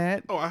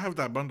internet. Oh, I have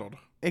that bundled.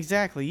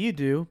 Exactly, you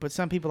do. But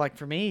some people, like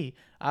for me,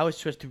 I was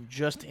switched to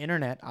just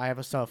internet. I have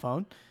a cell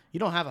phone. You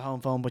don't have a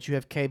home phone, but you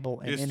have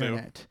cable and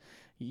internet.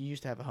 You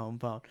used to have a home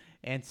phone.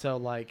 And so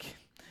like,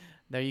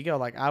 there you go.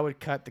 Like I would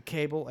cut the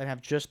cable and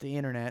have just the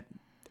internet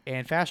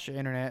and faster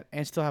internet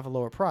and still have a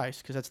lower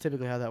price because that's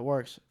typically how that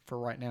works for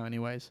right now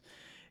anyways.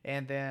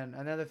 And then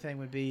another thing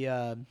would be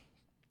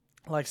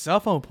like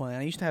cell phone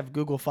plan. I used to have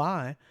Google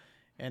Fi,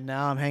 and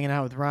now I'm hanging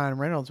out with Ryan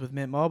Reynolds with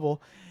Mint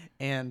Mobile,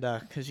 and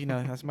because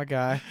that's my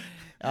guy,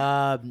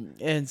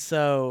 and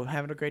so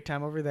having a great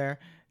time over there.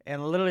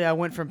 And literally, I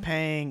went from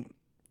paying.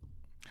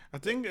 I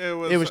think it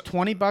was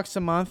 $20 a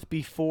month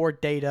before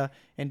data,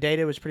 and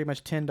data was pretty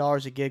much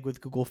 $10 a gig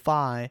with Google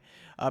Fi,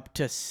 up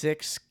to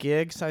 6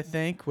 gigs, I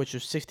think, which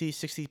is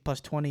 60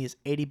 plus 20 is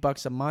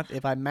 $80 a month.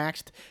 If I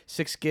maxed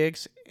 6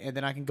 gigs, and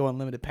then I can go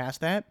unlimited past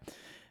that.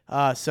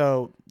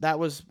 So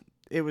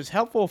it was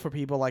helpful for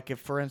people. Like if,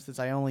 for instance,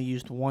 I only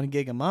used 1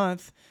 gig a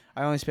month,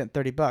 I only spent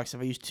 $30.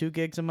 If I used 2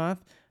 gigs a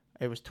month,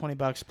 it was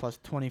 $20 plus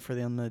 20 for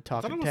the unlimited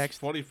talk and text.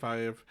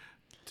 45.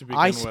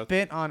 I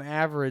spent on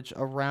average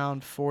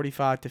around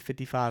 45 to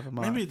 55 a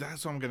month. Maybe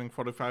that's what I'm getting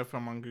 45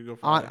 from on Google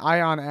Fi.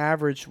 I on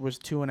average was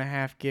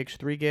 2.5 gigs,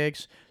 3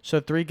 gigs. So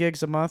 3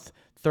 gigs a month,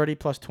 30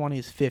 plus 20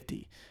 is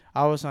 50.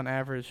 I was on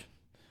average.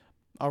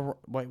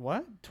 Wait,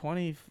 what?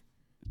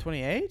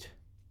 28?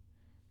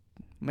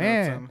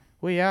 Man,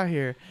 we out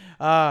here.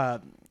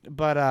 But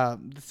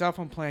the cell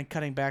phone plan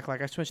cutting back.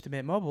 Like I switched to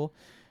Mint Mobile,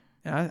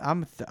 and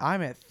I'm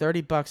at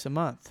 $30 a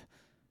month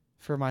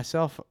for my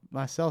cell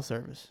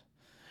service.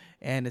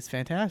 And it's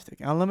fantastic.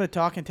 Unlimited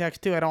talk and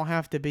text too. I don't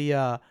have to be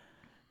a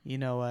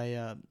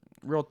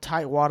real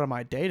tight wad on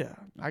my data.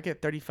 I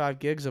get 35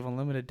 gigs of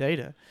unlimited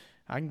data.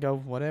 I can go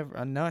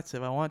whatever nuts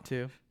if I want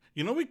to.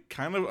 You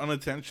kind of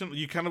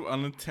unintentionally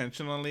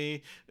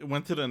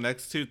went to the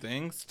next two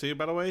things too,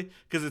 by the way,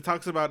 because it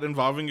talks about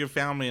involving your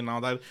family and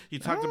all that. You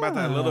talked about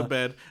that a little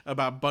bit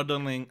about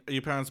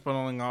your parents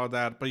bundling all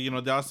that, but they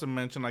also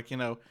mentioned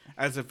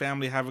as a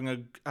family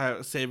having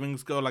a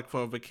savings goal like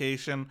for a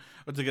vacation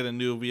or to get a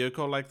new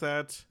vehicle like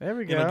that. There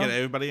we go. Get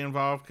everybody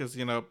involved because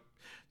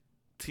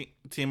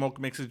teamwork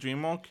makes the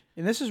dream work.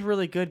 And this is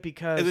really good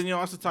because. And then you're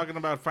also talking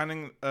about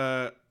finding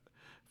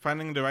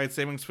the right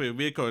savings for your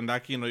vehicle, and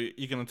that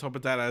you can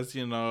interpret that as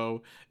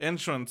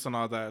insurance and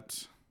all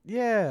that.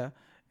 Yeah,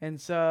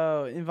 and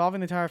so involving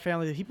the entire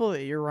family, the people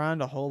that you're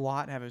around a whole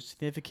lot have a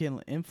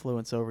significant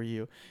influence over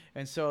you,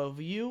 and so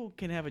if you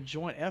can have a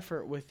joint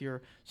effort with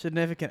your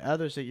significant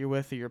others that you're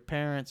with, or your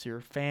parents, your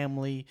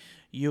family,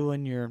 you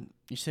and your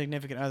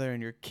significant other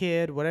and your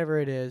kid, whatever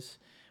it is,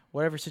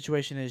 whatever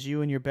situation it is,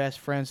 you and your best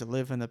friends that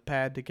live in the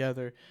pad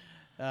together.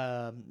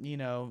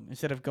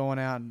 Instead of going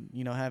out and,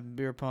 having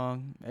beer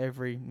pong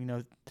every,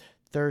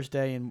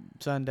 Thursday and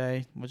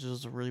Sunday, which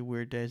is really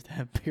weird days to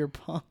have beer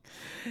pong,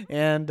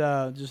 and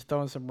just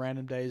throwing some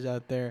random days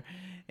out there.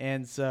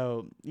 And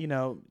so,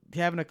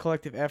 having a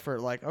collective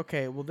effort, like,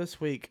 okay, well, this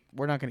week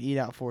we're not going to eat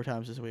out 4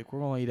 times this week. We're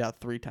going to eat out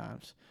 3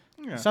 times.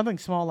 Yeah. Something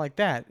small like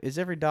that is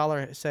every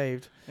dollar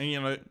saved.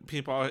 And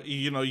people,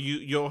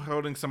 you're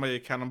holding somebody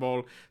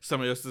accountable.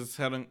 Somebody else is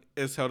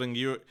holding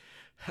you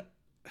accountable.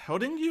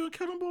 Holding you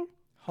accountable.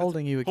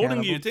 Holding you.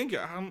 Thank you.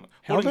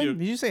 Holding? You.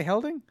 Did you say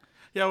holding?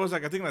 Yeah, I was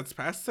like, I think that's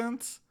past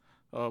tense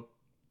or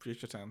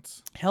future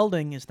tense.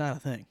 Holding is not a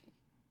thing.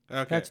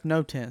 Okay. That's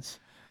no tense.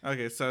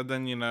 Okay, so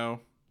then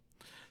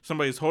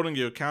somebody's holding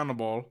you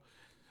accountable.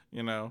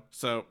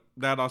 So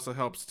that also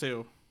helps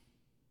too.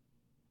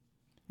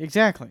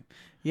 Exactly.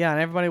 Yeah,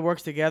 and everybody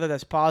works together.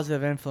 That's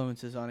positive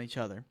influences on each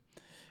other.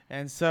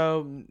 And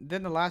so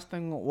then the last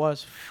thing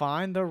was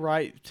find the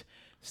right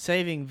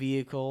saving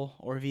vehicle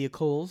or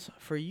vehicles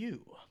for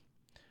you.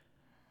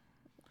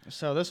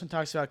 So this one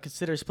talks about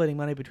consider splitting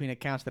money between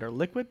accounts that are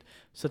liquid,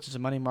 such as a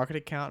money market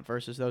account,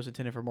 versus those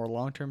intended for more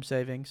long-term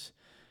savings,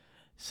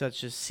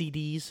 such as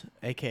CDs,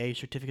 aka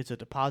certificates of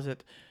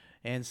deposit.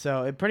 And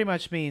so it pretty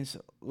much means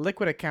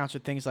liquid accounts are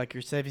things like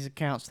your savings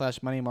account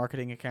 / money market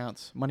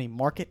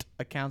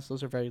accounts.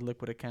 Those are very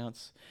liquid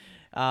accounts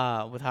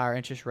with higher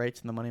interest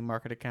rates than the money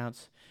market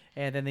accounts.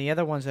 And then the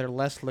other ones that are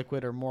less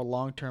liquid or more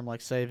long-term,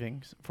 like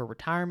savings for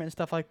retirement and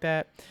stuff like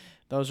that.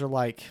 Those are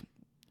like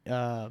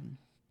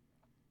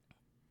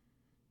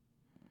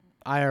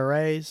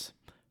IRAs,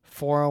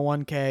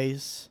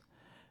 401ks.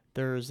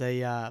 There's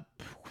a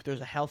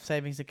health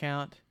savings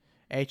account,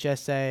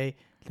 HSA.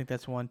 I think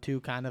that's one too,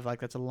 kind of like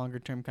that's a longer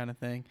term kind of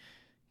thing,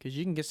 because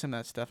you can get some of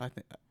that stuff. I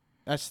think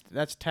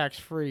that's tax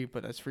free,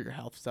 but that's for your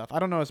health stuff. I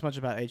don't know as much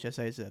about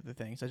HSAs as other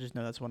things. I just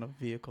know that's one of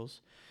the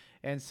vehicles.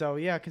 And so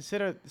yeah,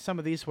 consider some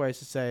of these ways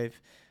to save.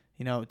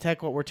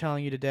 Take what we're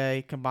telling you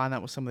today, combine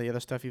that with some of the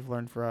other stuff you've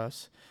learned for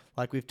us.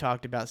 Like we've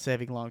talked about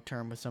saving long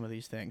term with some of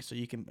these things, so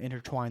you can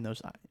intertwine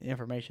those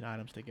information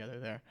items together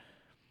there.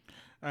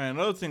 And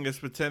another thing is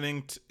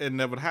pretending it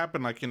never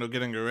happened, like,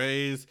 getting a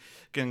raise,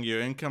 getting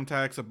your income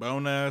tax, a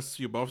bonus,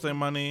 your birthday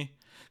money,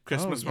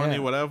 Christmas money,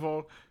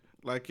 whatever.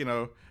 Like,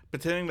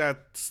 pretending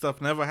that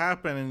stuff never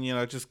happened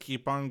and, just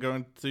keep on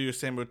going through your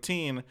same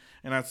routine,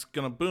 and that's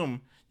going to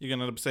boom. You're going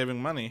to end up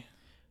saving money.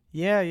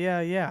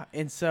 Yeah.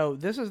 And so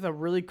this is the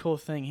really cool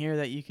thing here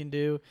that you can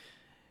do.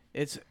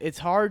 It's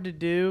hard to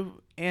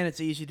do and it's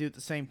easy to do at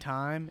the same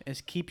time,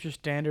 is keep your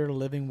standard of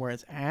living where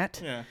it's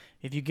at. Yeah.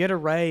 If you get a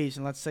raise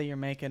and let's say you're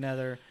making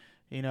another,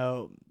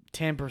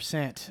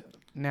 10%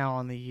 now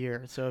on the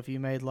year. So if you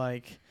made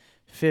like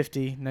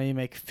 50, now you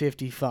make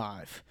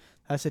 55.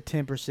 That's a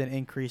 10%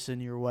 increase in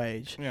your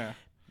wage. Yeah.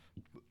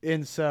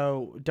 And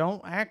so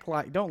don't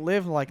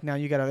live like now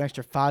you got an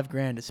extra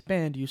 $5,000 to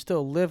spend. You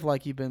still live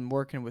like you've been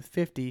working with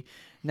 50.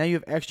 Now you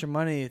have extra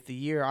money at the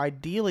year.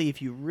 Ideally,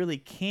 if you really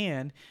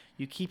can,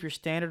 you keep your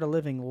standard of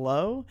living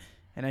low.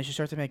 And as you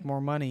start to make more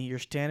money, your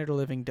standard of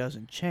living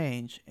doesn't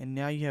change. And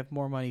now you have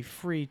more money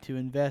free to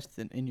invest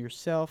in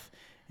yourself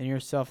and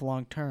yourself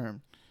long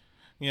term.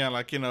 Yeah,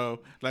 like,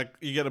 like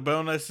you get a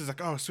bonus. It's like,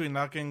 oh, sweet,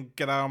 now I can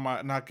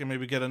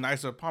maybe get a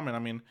nicer apartment. I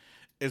mean,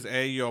 is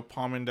your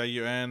apartment that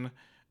you're in,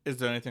 is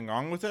there anything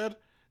wrong with it?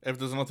 If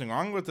there's nothing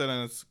wrong with it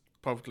and it's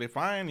perfectly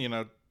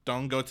fine,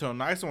 don't go to a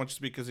nicer one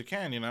just because you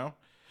can,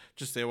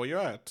 Just stay where you're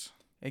at.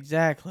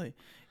 Exactly.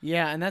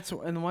 Yeah, and the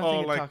one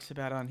thing it talks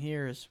about on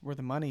here is where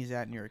the money's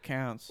at in your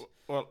accounts.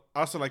 Well,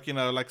 also, like,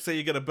 like, say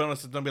you get a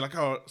bonus, and don't be like,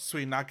 oh,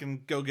 sweet, now I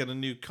can go get a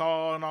new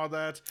car and all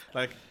that.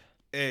 Like,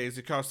 hey, is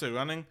your car still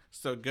running?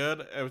 Still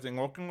good? Everything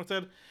working with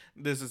it?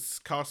 Does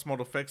it cost more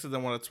to fix it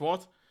than what it's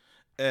worth?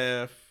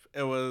 If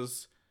it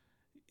was,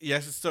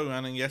 yes, it's still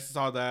running, yes, it's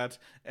all that,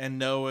 and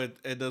no,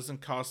 it doesn't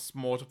cost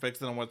more to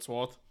fix it than what it's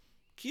worth,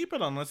 keep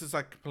it unless it's,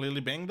 like,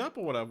 completely banged up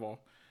or whatever.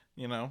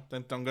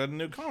 Then don't get a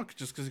new car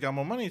just because you got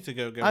more money to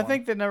go get I one.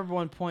 think the number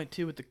one point,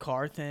 too, with the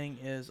car thing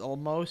is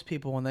most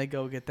people, when they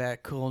go get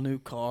that cool new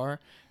car,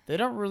 they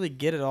don't really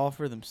get it all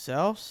for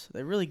themselves.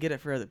 They really get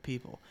it for other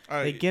people.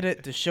 They get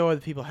it to show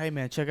other people, hey,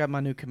 man, check out my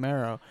new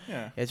Camaro.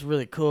 Yeah. It's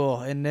really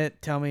cool. Isn't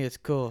it? Tell me it's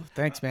cool.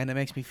 Thanks, man. It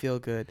makes me feel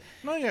good.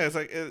 No, yeah,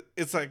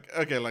 it's like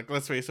okay, like,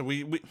 let's face it,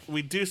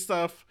 we do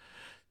stuff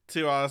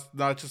to us,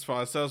 not just for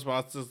ourselves,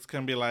 but it's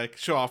gonna be like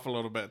show off a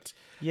little bit.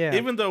 Yeah.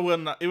 Even though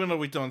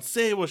we don't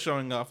say we're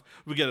showing off,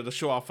 we get it to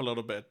show off a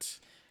little bit.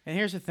 And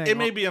here's the thing. It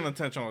may be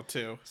unintentional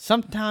too.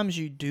 Sometimes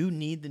you do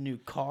need the new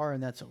car,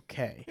 and that's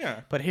okay.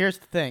 Yeah. But here's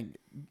the thing.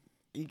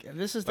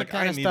 This is the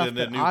kind of stuff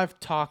that I've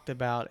talked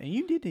about, and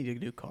you did need a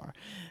new car.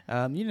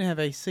 You didn't have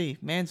AC.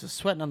 Man's was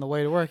sweating on the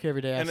way to work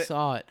every day. I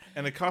saw it.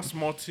 And it costs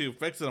more to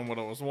fix it than what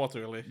it was worth,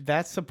 really.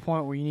 That's the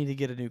point where you need to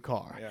get a new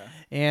car. Yeah.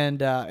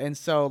 And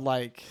so,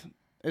 like,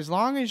 as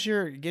long as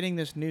you're getting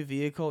this new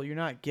vehicle, you're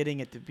not getting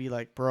it to be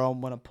like, bro,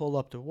 I'm going to pull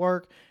up to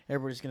work.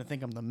 Everybody's going to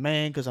think I'm the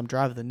man because I'm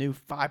driving the new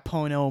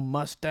 5.0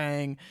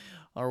 Mustang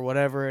or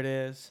whatever it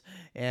is.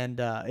 And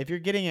if you're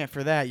getting it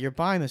for that, you're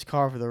buying this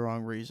car for the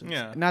wrong reasons.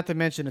 Yeah. Not to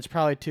mention it's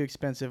probably too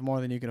expensive,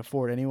 more than you can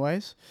afford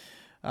anyways.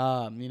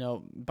 How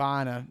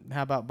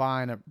about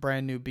buying a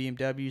brand new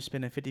BMW,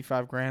 spending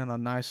 55 grand on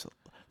a nice,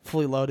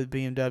 fully loaded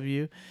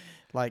BMW,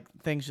 like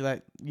things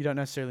that you don't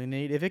necessarily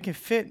need. If it can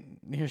fit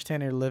in your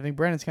standard of living,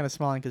 Brandon's kind of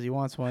smiling because he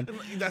wants one.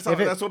 That's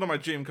one of my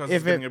dream cars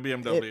is getting a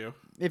BMW.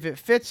 If it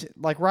fits,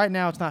 like right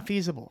now, it's not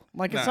feasible.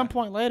 Like at some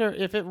point later,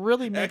 if it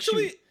really makes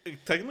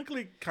it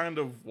technically kind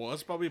of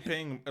was probably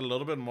paying a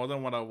little bit more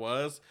than what I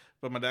was,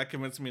 but my dad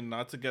convinced me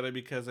not to get it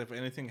because if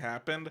anything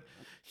happened,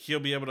 he'll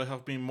be able to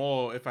help me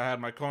more if I had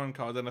my current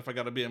car than if I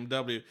got a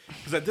BMW.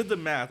 Because I did the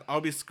math, I'll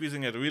be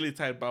squeezing it really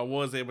tight, but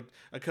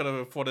I could have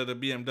afforded a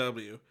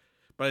BMW.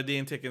 But I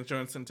didn't take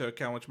insurance into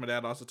account, which my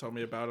dad also told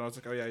me about. And I was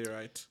like, oh yeah, you're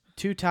right.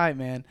 Too tight,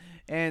 man.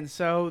 And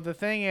so the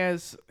thing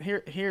is,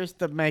 here's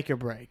the make or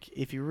break.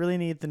 If you really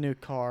need the new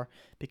car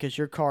because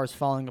your car is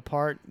falling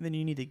apart, then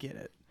you need to get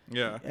it.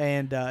 Yeah.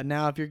 And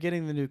now if you're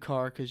getting the new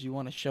car because you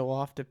want to show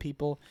off to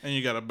people, and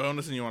you got a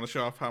bonus and you want to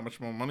show off how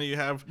much more money you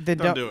have, then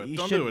don't do it.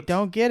 Don't do it.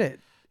 Don't get it.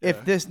 Yeah.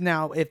 If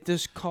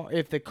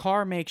the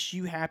car makes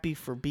you happy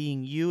for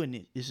being you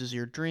and this is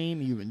your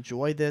dream, you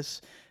enjoy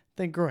this,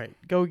 then great.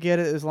 Go get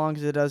it as long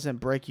as it doesn't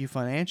break you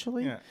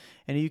financially. Yeah.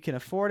 And you can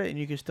afford it and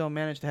you can still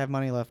manage to have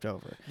money left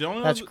over.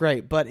 That's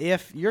great. But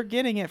if you're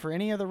getting it for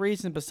any other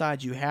reason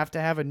besides you have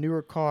to have a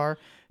newer car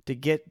to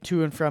get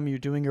to and from you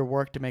doing your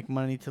work to make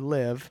money to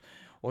live,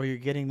 or you're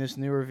getting this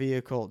newer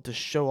vehicle to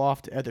show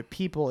off to other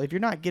people, if you're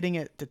not getting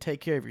it to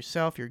take care of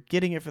yourself, you're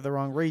getting it for the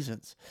wrong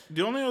reasons.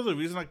 The only other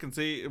reason I can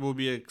say it will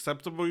be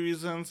acceptable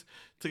reasons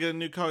to get a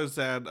new car is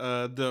that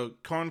the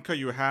current car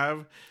you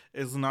have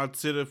is not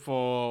suited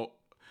for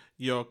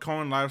your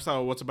current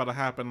lifestyle or what's about to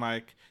happen.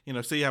 Like,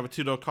 say you have a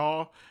 2-door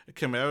car, a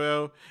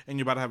Camaro, and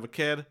you're about to have a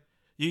kid.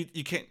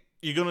 You can't.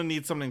 You're gonna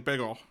need something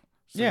bigger.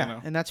 So,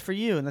 and that's for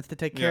you, and that's to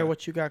take care of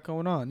what you got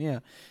going on. Yeah.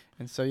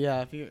 And so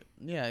if you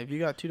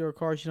got 2-door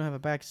cars, you don't have a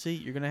back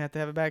seat, you're gonna have to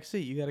have a back seat.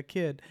 You got a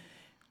kid,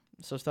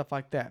 so stuff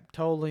like that.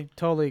 Totally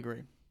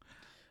agree.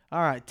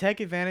 All right, take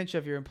advantage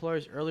of your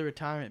employer's early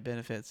retirement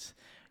benefits.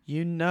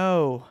 You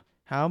know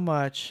how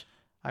much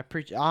I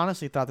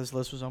honestly thought this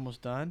list was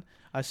almost done.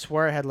 I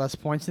swear I had less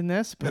points than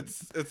this, but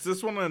it's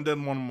this one and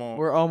then one more.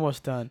 We're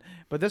almost done,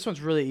 but this one's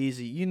really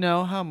easy. You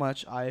know how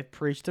much I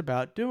preached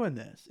about doing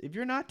this. If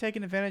you're not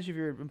taking advantage of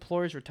your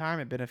employer's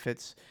retirement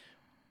benefits,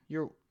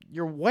 you're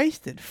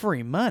wasting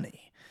free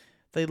money.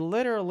 They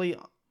literally,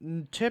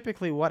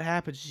 typically what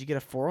happens is you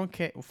get a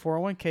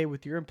 401k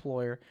with your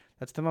employer.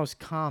 That's the most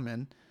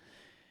common.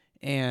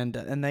 And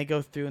they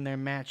go through and they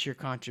match your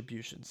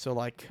contributions. So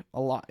like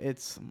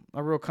it's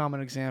a real common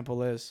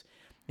example is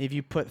if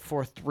you put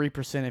forth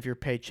 3% of your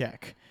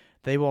paycheck,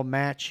 they will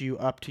match you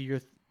up to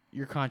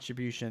your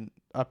contribution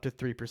up to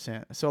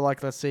 3%. So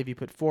like let's say if you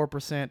put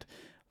 4%,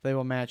 they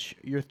will match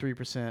your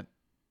 3%.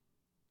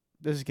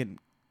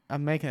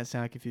 I'm making it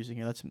sound confusing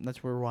here.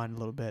 Let's rewind a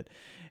little bit.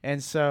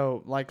 And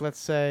so, like, let's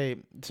say,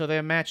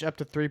 they match up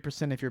to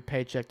 3% of your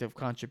paycheck of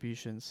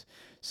contributions.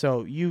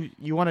 So you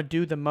want to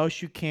do the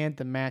most you can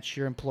to match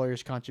your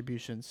employer's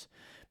contributions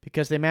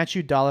because they match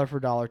you dollar for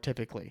dollar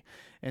typically.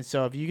 And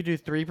so if you could do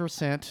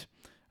 3%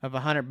 of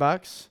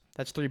 $100,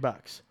 that's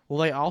 $3. Well,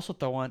 they also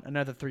throw on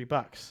another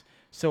 $3.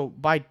 So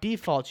by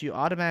default, you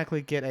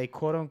automatically get a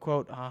quote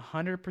unquote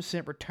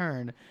 100%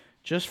 return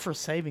just for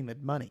saving the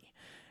money.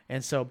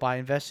 And so by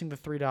investing the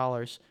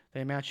 $3,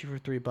 they match you for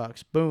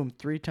 $3. Boom,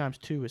 3 times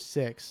 2 is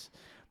 6.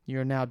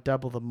 You're now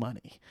double the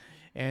money.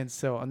 And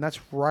that's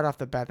right off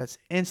the bat. That's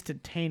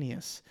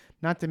instantaneous.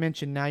 Not to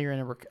mention now you're in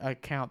an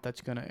account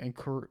that's going to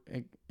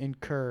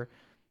incur,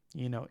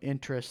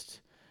 interest,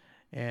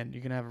 and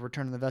you're going to have a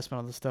return on investment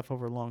on this stuff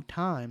over a long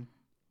time.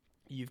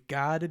 You've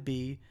got to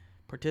be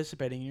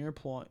participating in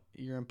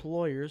your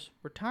employer's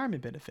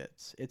retirement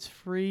benefits. It's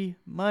free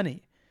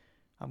money.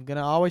 I'm going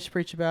to always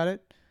preach about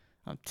it.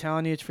 I'm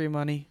telling you, it's free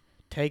money.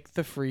 Take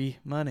the free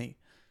money.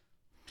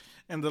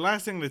 And the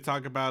last thing they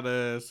talk about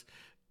is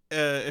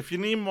if you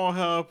need more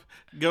help,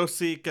 go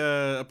seek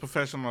a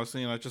professional.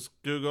 So, just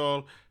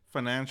Google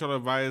financial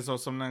advice or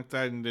something like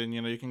that, and then,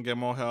 you can get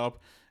more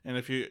help. And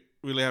if you're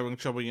really having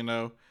trouble,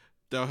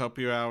 they'll help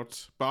you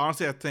out. But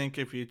honestly, I think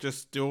if you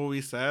just do what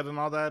we said and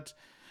all that,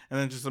 and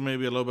then just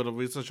maybe a little bit of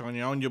research on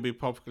your own, you'll be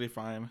perfectly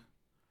fine.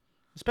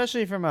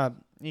 Especially from a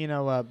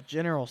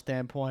general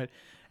standpoint.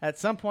 At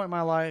some point in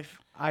my life,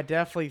 I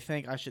definitely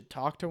think I should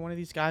talk to one of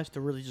these guys to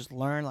really just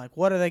learn, like,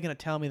 what are they going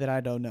to tell me that I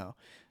don't know?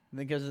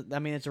 Because,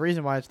 it's the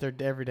reason why it's their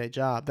everyday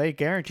job. They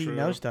guarantee you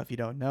know stuff you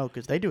don't know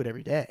because they do it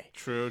every day.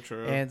 True.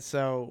 And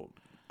so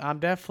I'm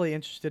definitely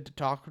interested to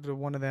talk to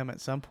one of them at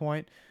some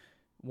point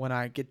when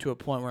I get to a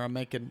point where I'm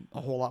making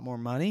a whole lot more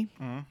money.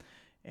 Mm-hmm.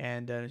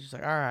 And it's just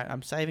like, all right,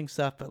 I'm saving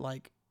stuff, but,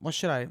 like,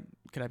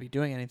 could I be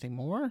doing anything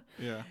more?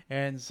 Yeah.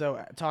 And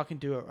so talking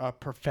to a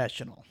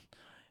professional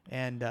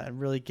and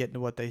really getting to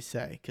what they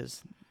say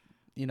because,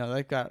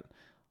 they've got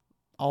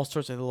all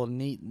sorts of little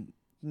neat,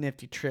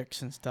 nifty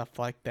tricks and stuff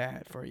like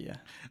that for you.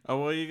 Oh,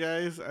 well, you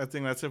guys, I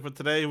think that's it for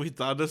today. We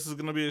thought this was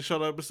going to be a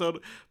short episode,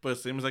 but it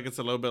seems like it's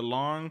a little bit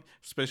long,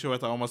 especially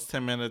with the almost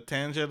 10-minute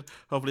tangent.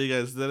 Hopefully you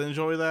guys did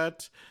enjoy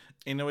that.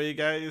 Anyway, you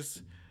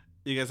guys,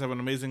 You guys have an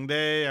amazing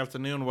day,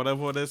 afternoon,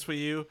 whatever it is for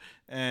you.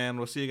 And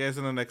we'll see you guys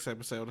in the next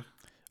episode.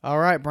 All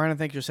right, Brandon,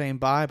 thanks for saying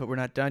bye, but we're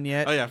not done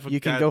yet. Oh, yeah.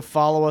 You can go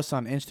follow us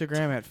on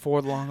Instagram at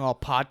For the Long Haul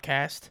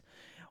Podcast,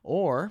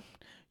 or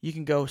you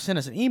can go send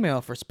us an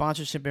email for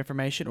sponsorship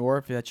information, or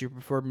if that's your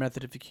preferred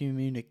method of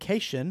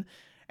communication,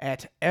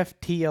 at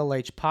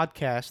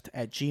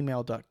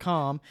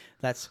ftlhpodcast@gmail.com.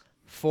 That's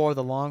For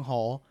the Long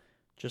Haul,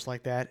 just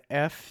like that,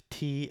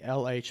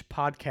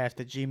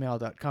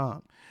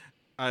 ftlhpodcast@gmail.com.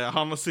 I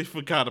honestly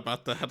forgot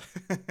about that.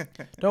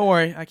 Don't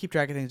worry, I keep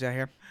track of things out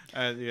here.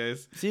 All right, you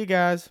guys. See you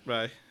guys.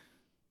 Bye.